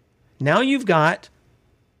 Now you've got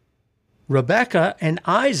Rebekah and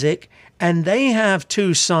Isaac, and they have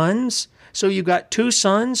two sons. So you've got two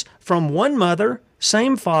sons from one mother,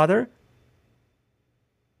 same father,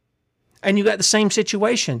 and you got the same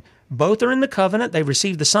situation. Both are in the covenant. They've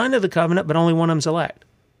received the sign of the covenant, but only one of them's elect.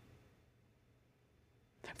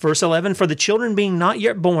 Verse 11, for the children being not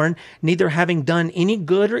yet born, neither having done any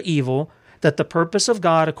good or evil, that the purpose of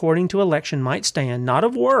God according to election might stand, not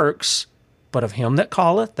of works, but of him that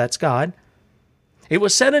calleth, that's God. It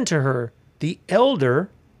was said unto her, the elder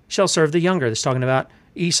shall serve the younger. That's talking about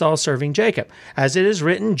Esau serving Jacob. As it is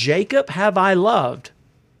written, Jacob have I loved,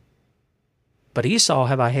 but Esau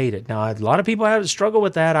have I hated. Now, a lot of people have to struggle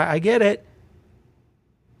with that. I get it.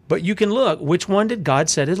 But you can look, which one did God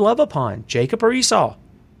set his love upon? Jacob or Esau?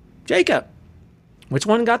 Jacob. Which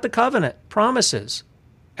one got the covenant promises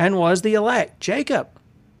and was the elect? Jacob.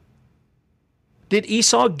 Did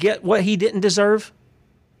Esau get what he didn't deserve?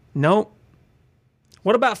 No.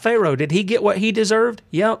 What about Pharaoh? Did he get what he deserved?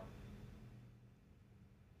 Yep.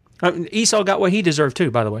 Esau got what he deserved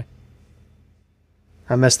too, by the way.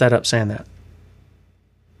 I messed that up saying that.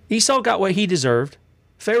 Esau got what he deserved.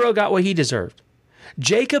 Pharaoh got what he deserved.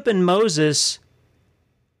 Jacob and Moses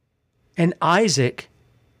and Isaac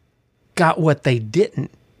got what they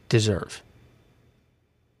didn't deserve.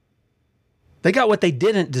 They got what they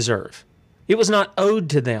didn't deserve. It was not owed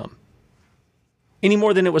to them any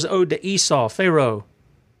more than it was owed to Esau, Pharaoh,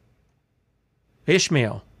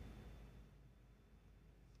 Ishmael.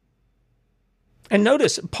 And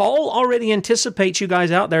notice, Paul already anticipates you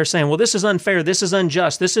guys out there saying, well, this is unfair, this is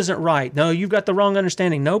unjust, this isn't right. No, you've got the wrong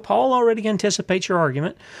understanding. No, Paul already anticipates your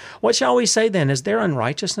argument. What shall we say then? Is there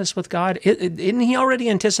unrighteousness with God? Isn't he already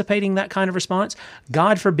anticipating that kind of response?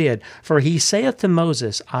 God forbid. For he saith to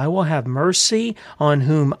Moses, I will have mercy on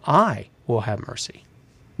whom I will have mercy.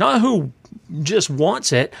 Not who just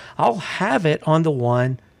wants it. I'll have it on the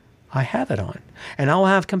one I have it on. And I will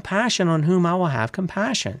have compassion on whom I will have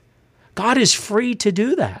compassion. God is free to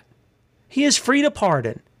do that. He is free to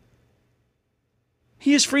pardon.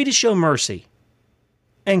 He is free to show mercy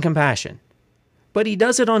and compassion. But he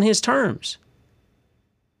does it on his terms.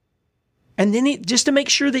 And then just to make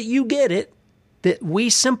sure that you get it, that we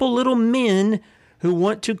simple little men who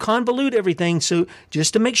want to convolute everything, so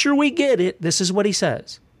just to make sure we get it, this is what he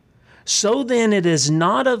says. So then it is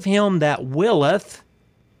not of him that willeth,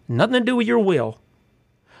 nothing to do with your will,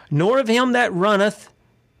 nor of him that runneth.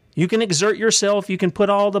 You can exert yourself. You can put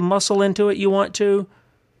all the muscle into it you want to.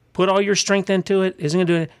 Put all your strength into it. Isn't going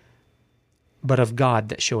to do it. But of God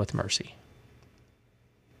that showeth mercy.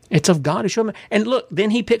 It's of God who showeth mercy. And look,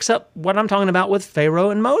 then he picks up what I'm talking about with Pharaoh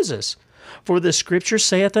and Moses. For the scripture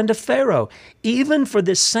saith unto Pharaoh, even for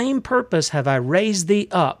this same purpose have I raised thee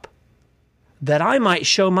up, that I might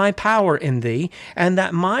show my power in thee, and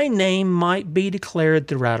that my name might be declared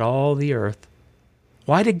throughout all the earth.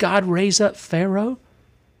 Why did God raise up Pharaoh?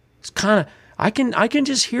 It's kind of, I can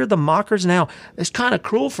just hear the mockers now. It's kind of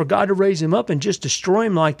cruel for God to raise him up and just destroy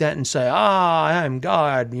him like that and say, I am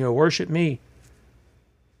God, worship me.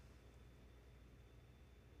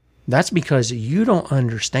 That's because you don't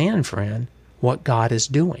understand, friend, what God is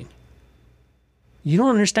doing. You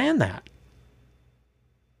don't understand that.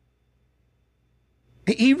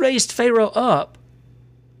 He raised Pharaoh up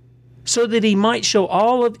so that he might show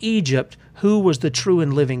all of Egypt who was the true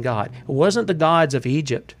and living God. It wasn't the gods of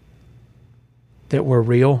Egypt that were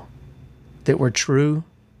real, that were true,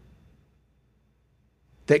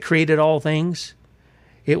 that created all things.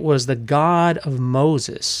 It was the God of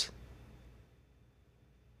Moses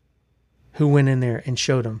who went in there and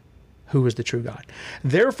showed him who was the true God.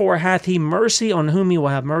 Therefore hath he mercy on whom he will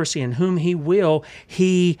have mercy, and whom he will,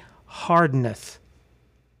 he hardeneth.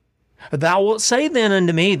 Thou wilt say then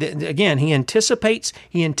unto me, that, again, he anticipates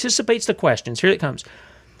the questions. Here it comes.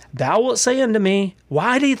 Thou wilt say unto me,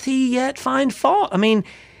 why doth he yet find fault? I mean,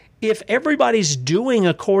 if everybody's doing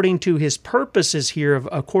according to his purposes here,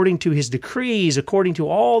 according to his decrees, according to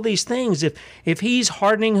all these things, if he's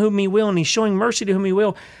hardening whom he will and he's showing mercy to whom he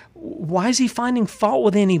will, why is he finding fault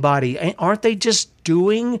with anybody? Aren't they just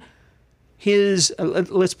doing his,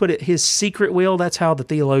 let's put it, his secret will? That's how the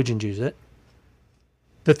theologians use it.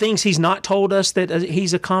 The things he's not told us that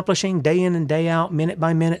he's accomplishing day in and day out, minute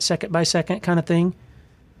by minute, second by second kind of thing.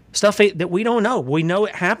 Stuff that we don't know. We know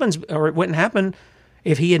it happens, or it wouldn't happen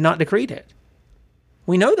if he had not decreed it.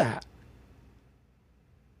 We know that.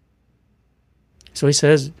 So he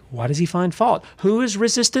says, why does he find fault? Who has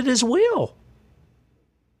resisted his will?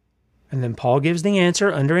 And then Paul gives the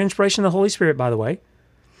answer under inspiration of the Holy Spirit, by the way.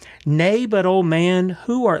 Nay, but, O man,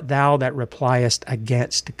 who art thou that repliest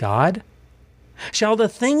against God? Shall the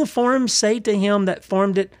thing formed say to him that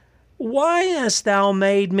formed it, why hast thou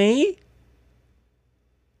made me?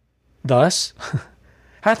 Thus,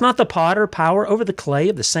 hath not the potter power over the clay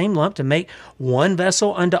of the same lump to make one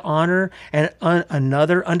vessel unto honor and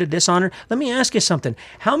another unto dishonor? Let me ask you something.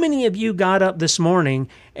 How many of you got up this morning,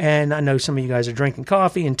 and I know some of you guys are drinking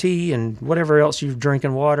coffee and tea and whatever else you're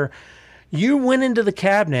drinking, water. You went into the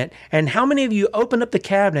cabinet, and how many of you opened up the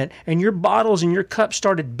cabinet and your bottles and your cups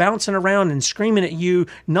started bouncing around and screaming at you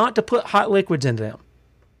not to put hot liquids into them?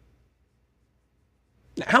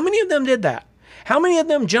 How many of them did that? How many of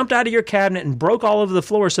them jumped out of your cabinet and broke all over the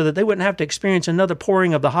floor so that they wouldn't have to experience another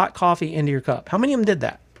pouring of the hot coffee into your cup? How many of them did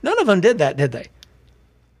that? None of them did that, did they?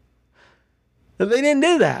 They didn't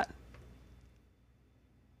do that.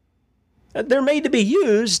 They're made to be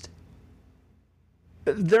used.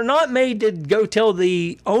 They're not made to go tell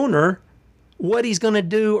the owner what he's going to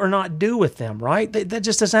do or not do with them, right? That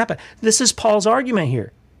just doesn't happen. This is Paul's argument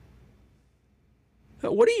here.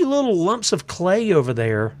 What are you little lumps of clay over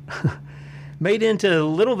there made into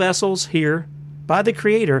little vessels here by the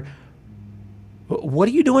Creator? What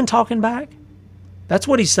are you doing talking back? That's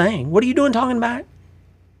what he's saying. What are you doing talking back?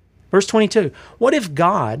 Verse 22. What if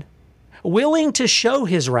God, willing to show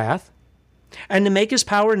his wrath and to make his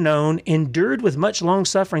power known, endured with much long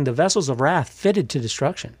suffering the vessels of wrath fitted to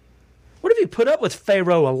destruction? What if he put up with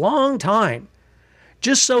Pharaoh a long time,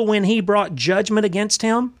 just so when he brought judgment against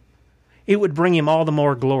him, it would bring him all the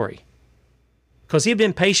more glory? Because he had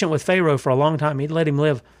been patient with Pharaoh for a long time. He'd let him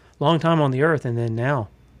live a long time on the earth, and then now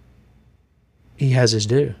he has his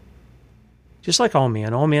due. Just like all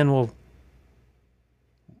men. All men will,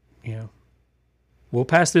 will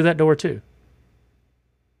pass through that door too.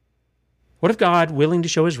 What if God, willing to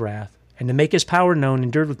show his wrath and to make his power known,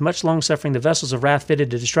 endured with much long-suffering the vessels of wrath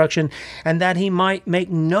fitted to destruction, and that he might make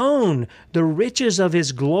known the riches of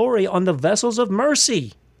his glory on the vessels of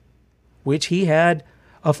mercy, which he had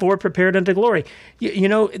afore prepared unto glory.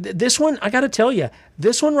 This one, I got to tell you,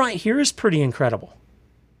 this one right here is pretty incredible.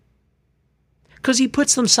 Because he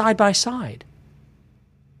puts them side by side.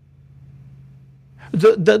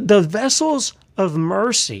 The vessels of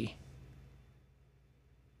mercy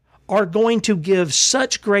are going to give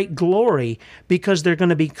such great glory because they're going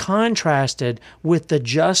to be contrasted with the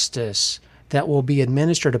justice that will be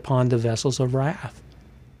administered upon the vessels of wrath.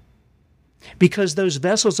 Because those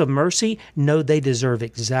vessels of mercy know they deserve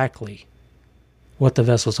exactly what the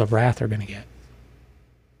vessels of wrath are going to get.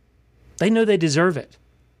 They know they deserve it.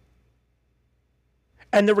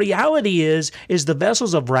 And the reality is the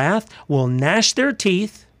vessels of wrath will gnash their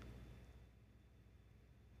teeth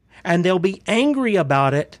and they'll be angry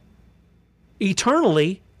about it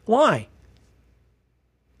eternally. Why?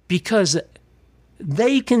 Because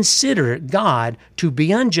they consider God to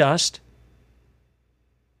be unjust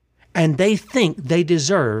and they think they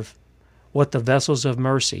deserve what the vessels of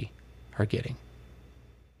mercy are getting.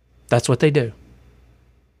 That's what they do.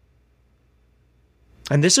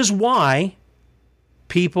 And this is why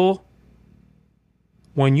people,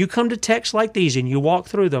 when you come to texts like these and you walk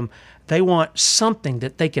through them, they want something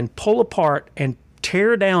that they can pull apart and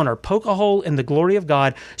tear down or poke a hole in the glory of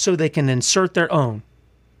God so they can insert their own.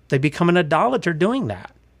 They become an idolater doing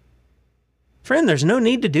that. Friend, there's no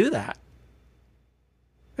need to do that.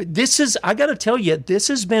 I got to tell you, this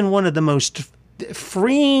has been one of the most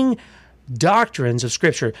freeing doctrines of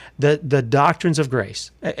Scripture, the doctrines of grace.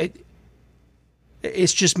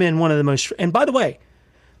 It's just been one of the most, and by the way,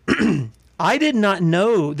 I did not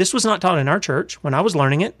know, this was not taught in our church when I was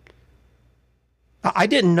learning it. I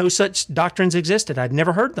didn't know such doctrines existed. I'd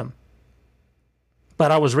never heard them. But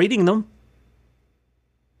I was reading them,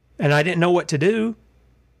 and I didn't know what to do.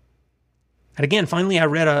 And again, finally, I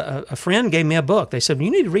read a friend gave me a book. They said,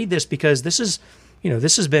 you need to read this because this is,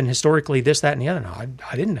 this has been historically this, that, and the other. No,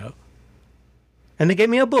 I didn't know. And they gave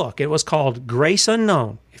me a book. It was called Grace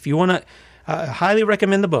Unknown. If you want to, I highly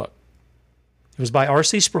recommend the book. It was by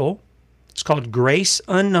R.C. Sproul. It's called Grace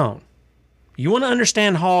Unknown. You want to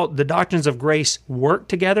understand how the doctrines of grace work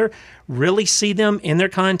together, really see them in their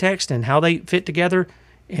context and how they fit together,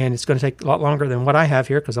 and it's going to take a lot longer than what I have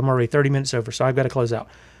here because I'm already 30 minutes over, so I've got to close out.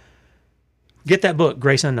 Get that book,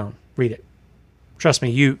 Grace Unknown. Read it. Trust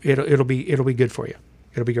me, it'll be good for you.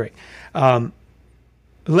 It'll be great. Let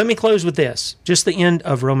me close with this, just the end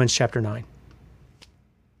of Romans chapter 9.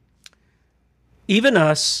 Even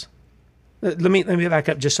us, let me back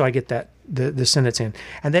up just so I get that the sentence in.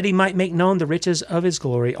 And that he might make known the riches of his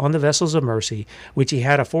glory on the vessels of mercy, which he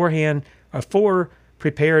had afore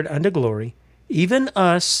prepared unto glory, even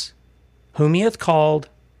us, whom he hath called.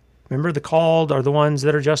 Remember, the called are the ones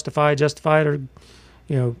that are justified or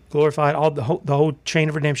glorified, all the whole chain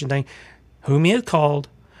of redemption thing. Whom he hath called,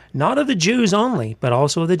 not of the Jews only, but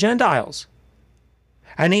also of the Gentiles.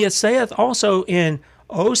 And he saith also in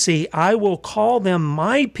Osee, I will call them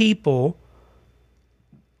my people.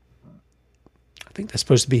 I think that's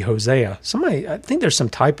supposed to be Hosea. I think there's some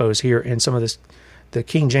typos here in some of this, the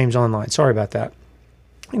King James Online. Sorry about that.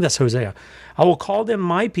 I think that's Hosea. I will call them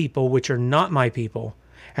my people, which are not my people,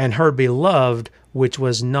 and her beloved, which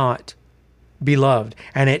was not beloved.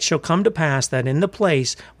 And it shall come to pass that in the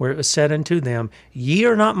place where it was said unto them, ye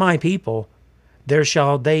are not my people, there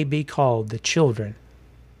shall they be called the children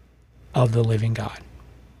of the living God.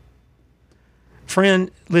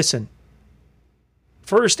 Friend, listen.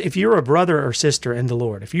 First, if you're a brother or sister in the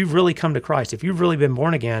Lord, if you've really come to Christ, if you've really been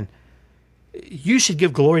born again, you should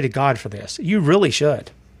give glory to God for this. You really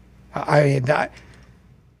should.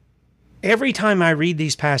 Every time I read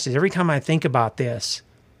these passages, every time I think about this,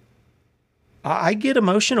 I get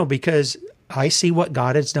emotional because I see what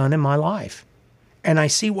God has done in my life. And I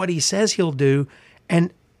see what he says he'll do,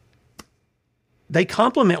 and they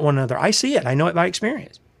complement one another. I see it. I know it by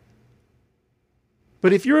experience.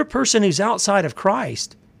 But if you're a person who's outside of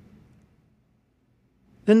Christ,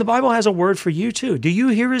 then the Bible has a word for you too. Do you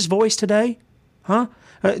hear his voice today?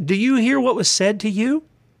 Do you hear what was said to you?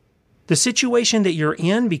 The situation that you're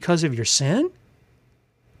in because of your sin?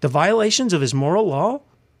 The violations of his moral law?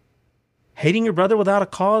 Hating your brother without a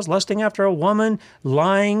cause, lusting after a woman,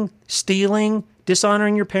 lying, stealing,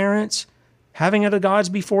 dishonoring your parents, having other gods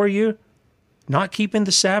before you? not keeping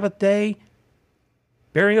the Sabbath day,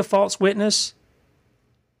 bearing a false witness.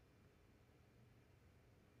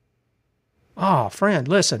 Friend,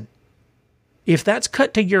 listen. If that's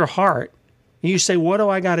cut to your heart, and you say, what do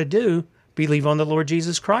I got to do? Believe on the Lord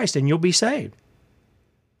Jesus Christ and you'll be saved.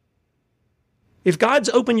 If God's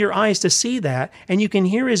opened your eyes to see that and you can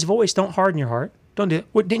hear his voice, don't harden your heart. Don't do it.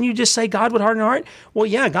 What, didn't you just say God would harden your heart? Well,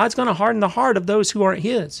 yeah, God's going to harden the heart of those who aren't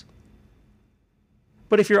his.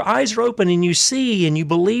 But if your eyes are open and you see and you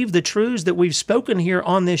believe the truths that we've spoken here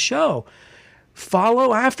on this show,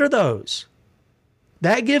 follow after those.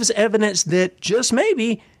 That gives evidence that just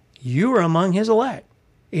maybe you are among his elect.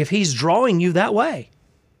 If he's drawing you that way,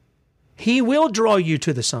 he will draw you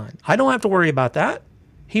to the Son. I don't have to worry about that.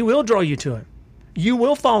 He will draw you to him. You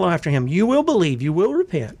will follow after him. You will believe. You will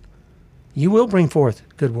repent. You will bring forth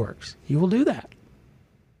good works. You will do that.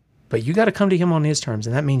 But you got to come to him on his terms,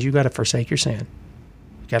 and that means you got to forsake your sin.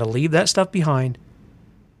 You got to leave that stuff behind.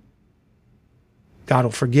 God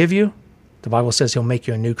will forgive you. The Bible says he'll make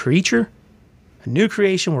you a new creature, a new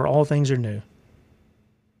creation where all things are new.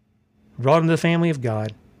 Brought into the family of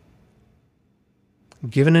God,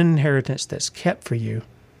 given an inheritance that's kept for you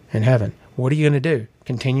in heaven. What are you going to do?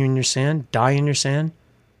 Continue in your sin? Die in your sin?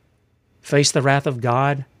 Face the wrath of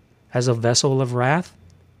God as a vessel of wrath?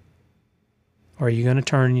 Or are you going to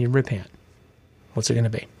turn and repent? What's it going to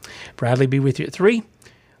be? Bradley be with you at 3.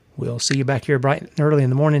 We'll see you back here bright and early in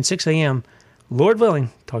the morning, 6 a.m. Lord willing,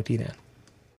 talk to you then.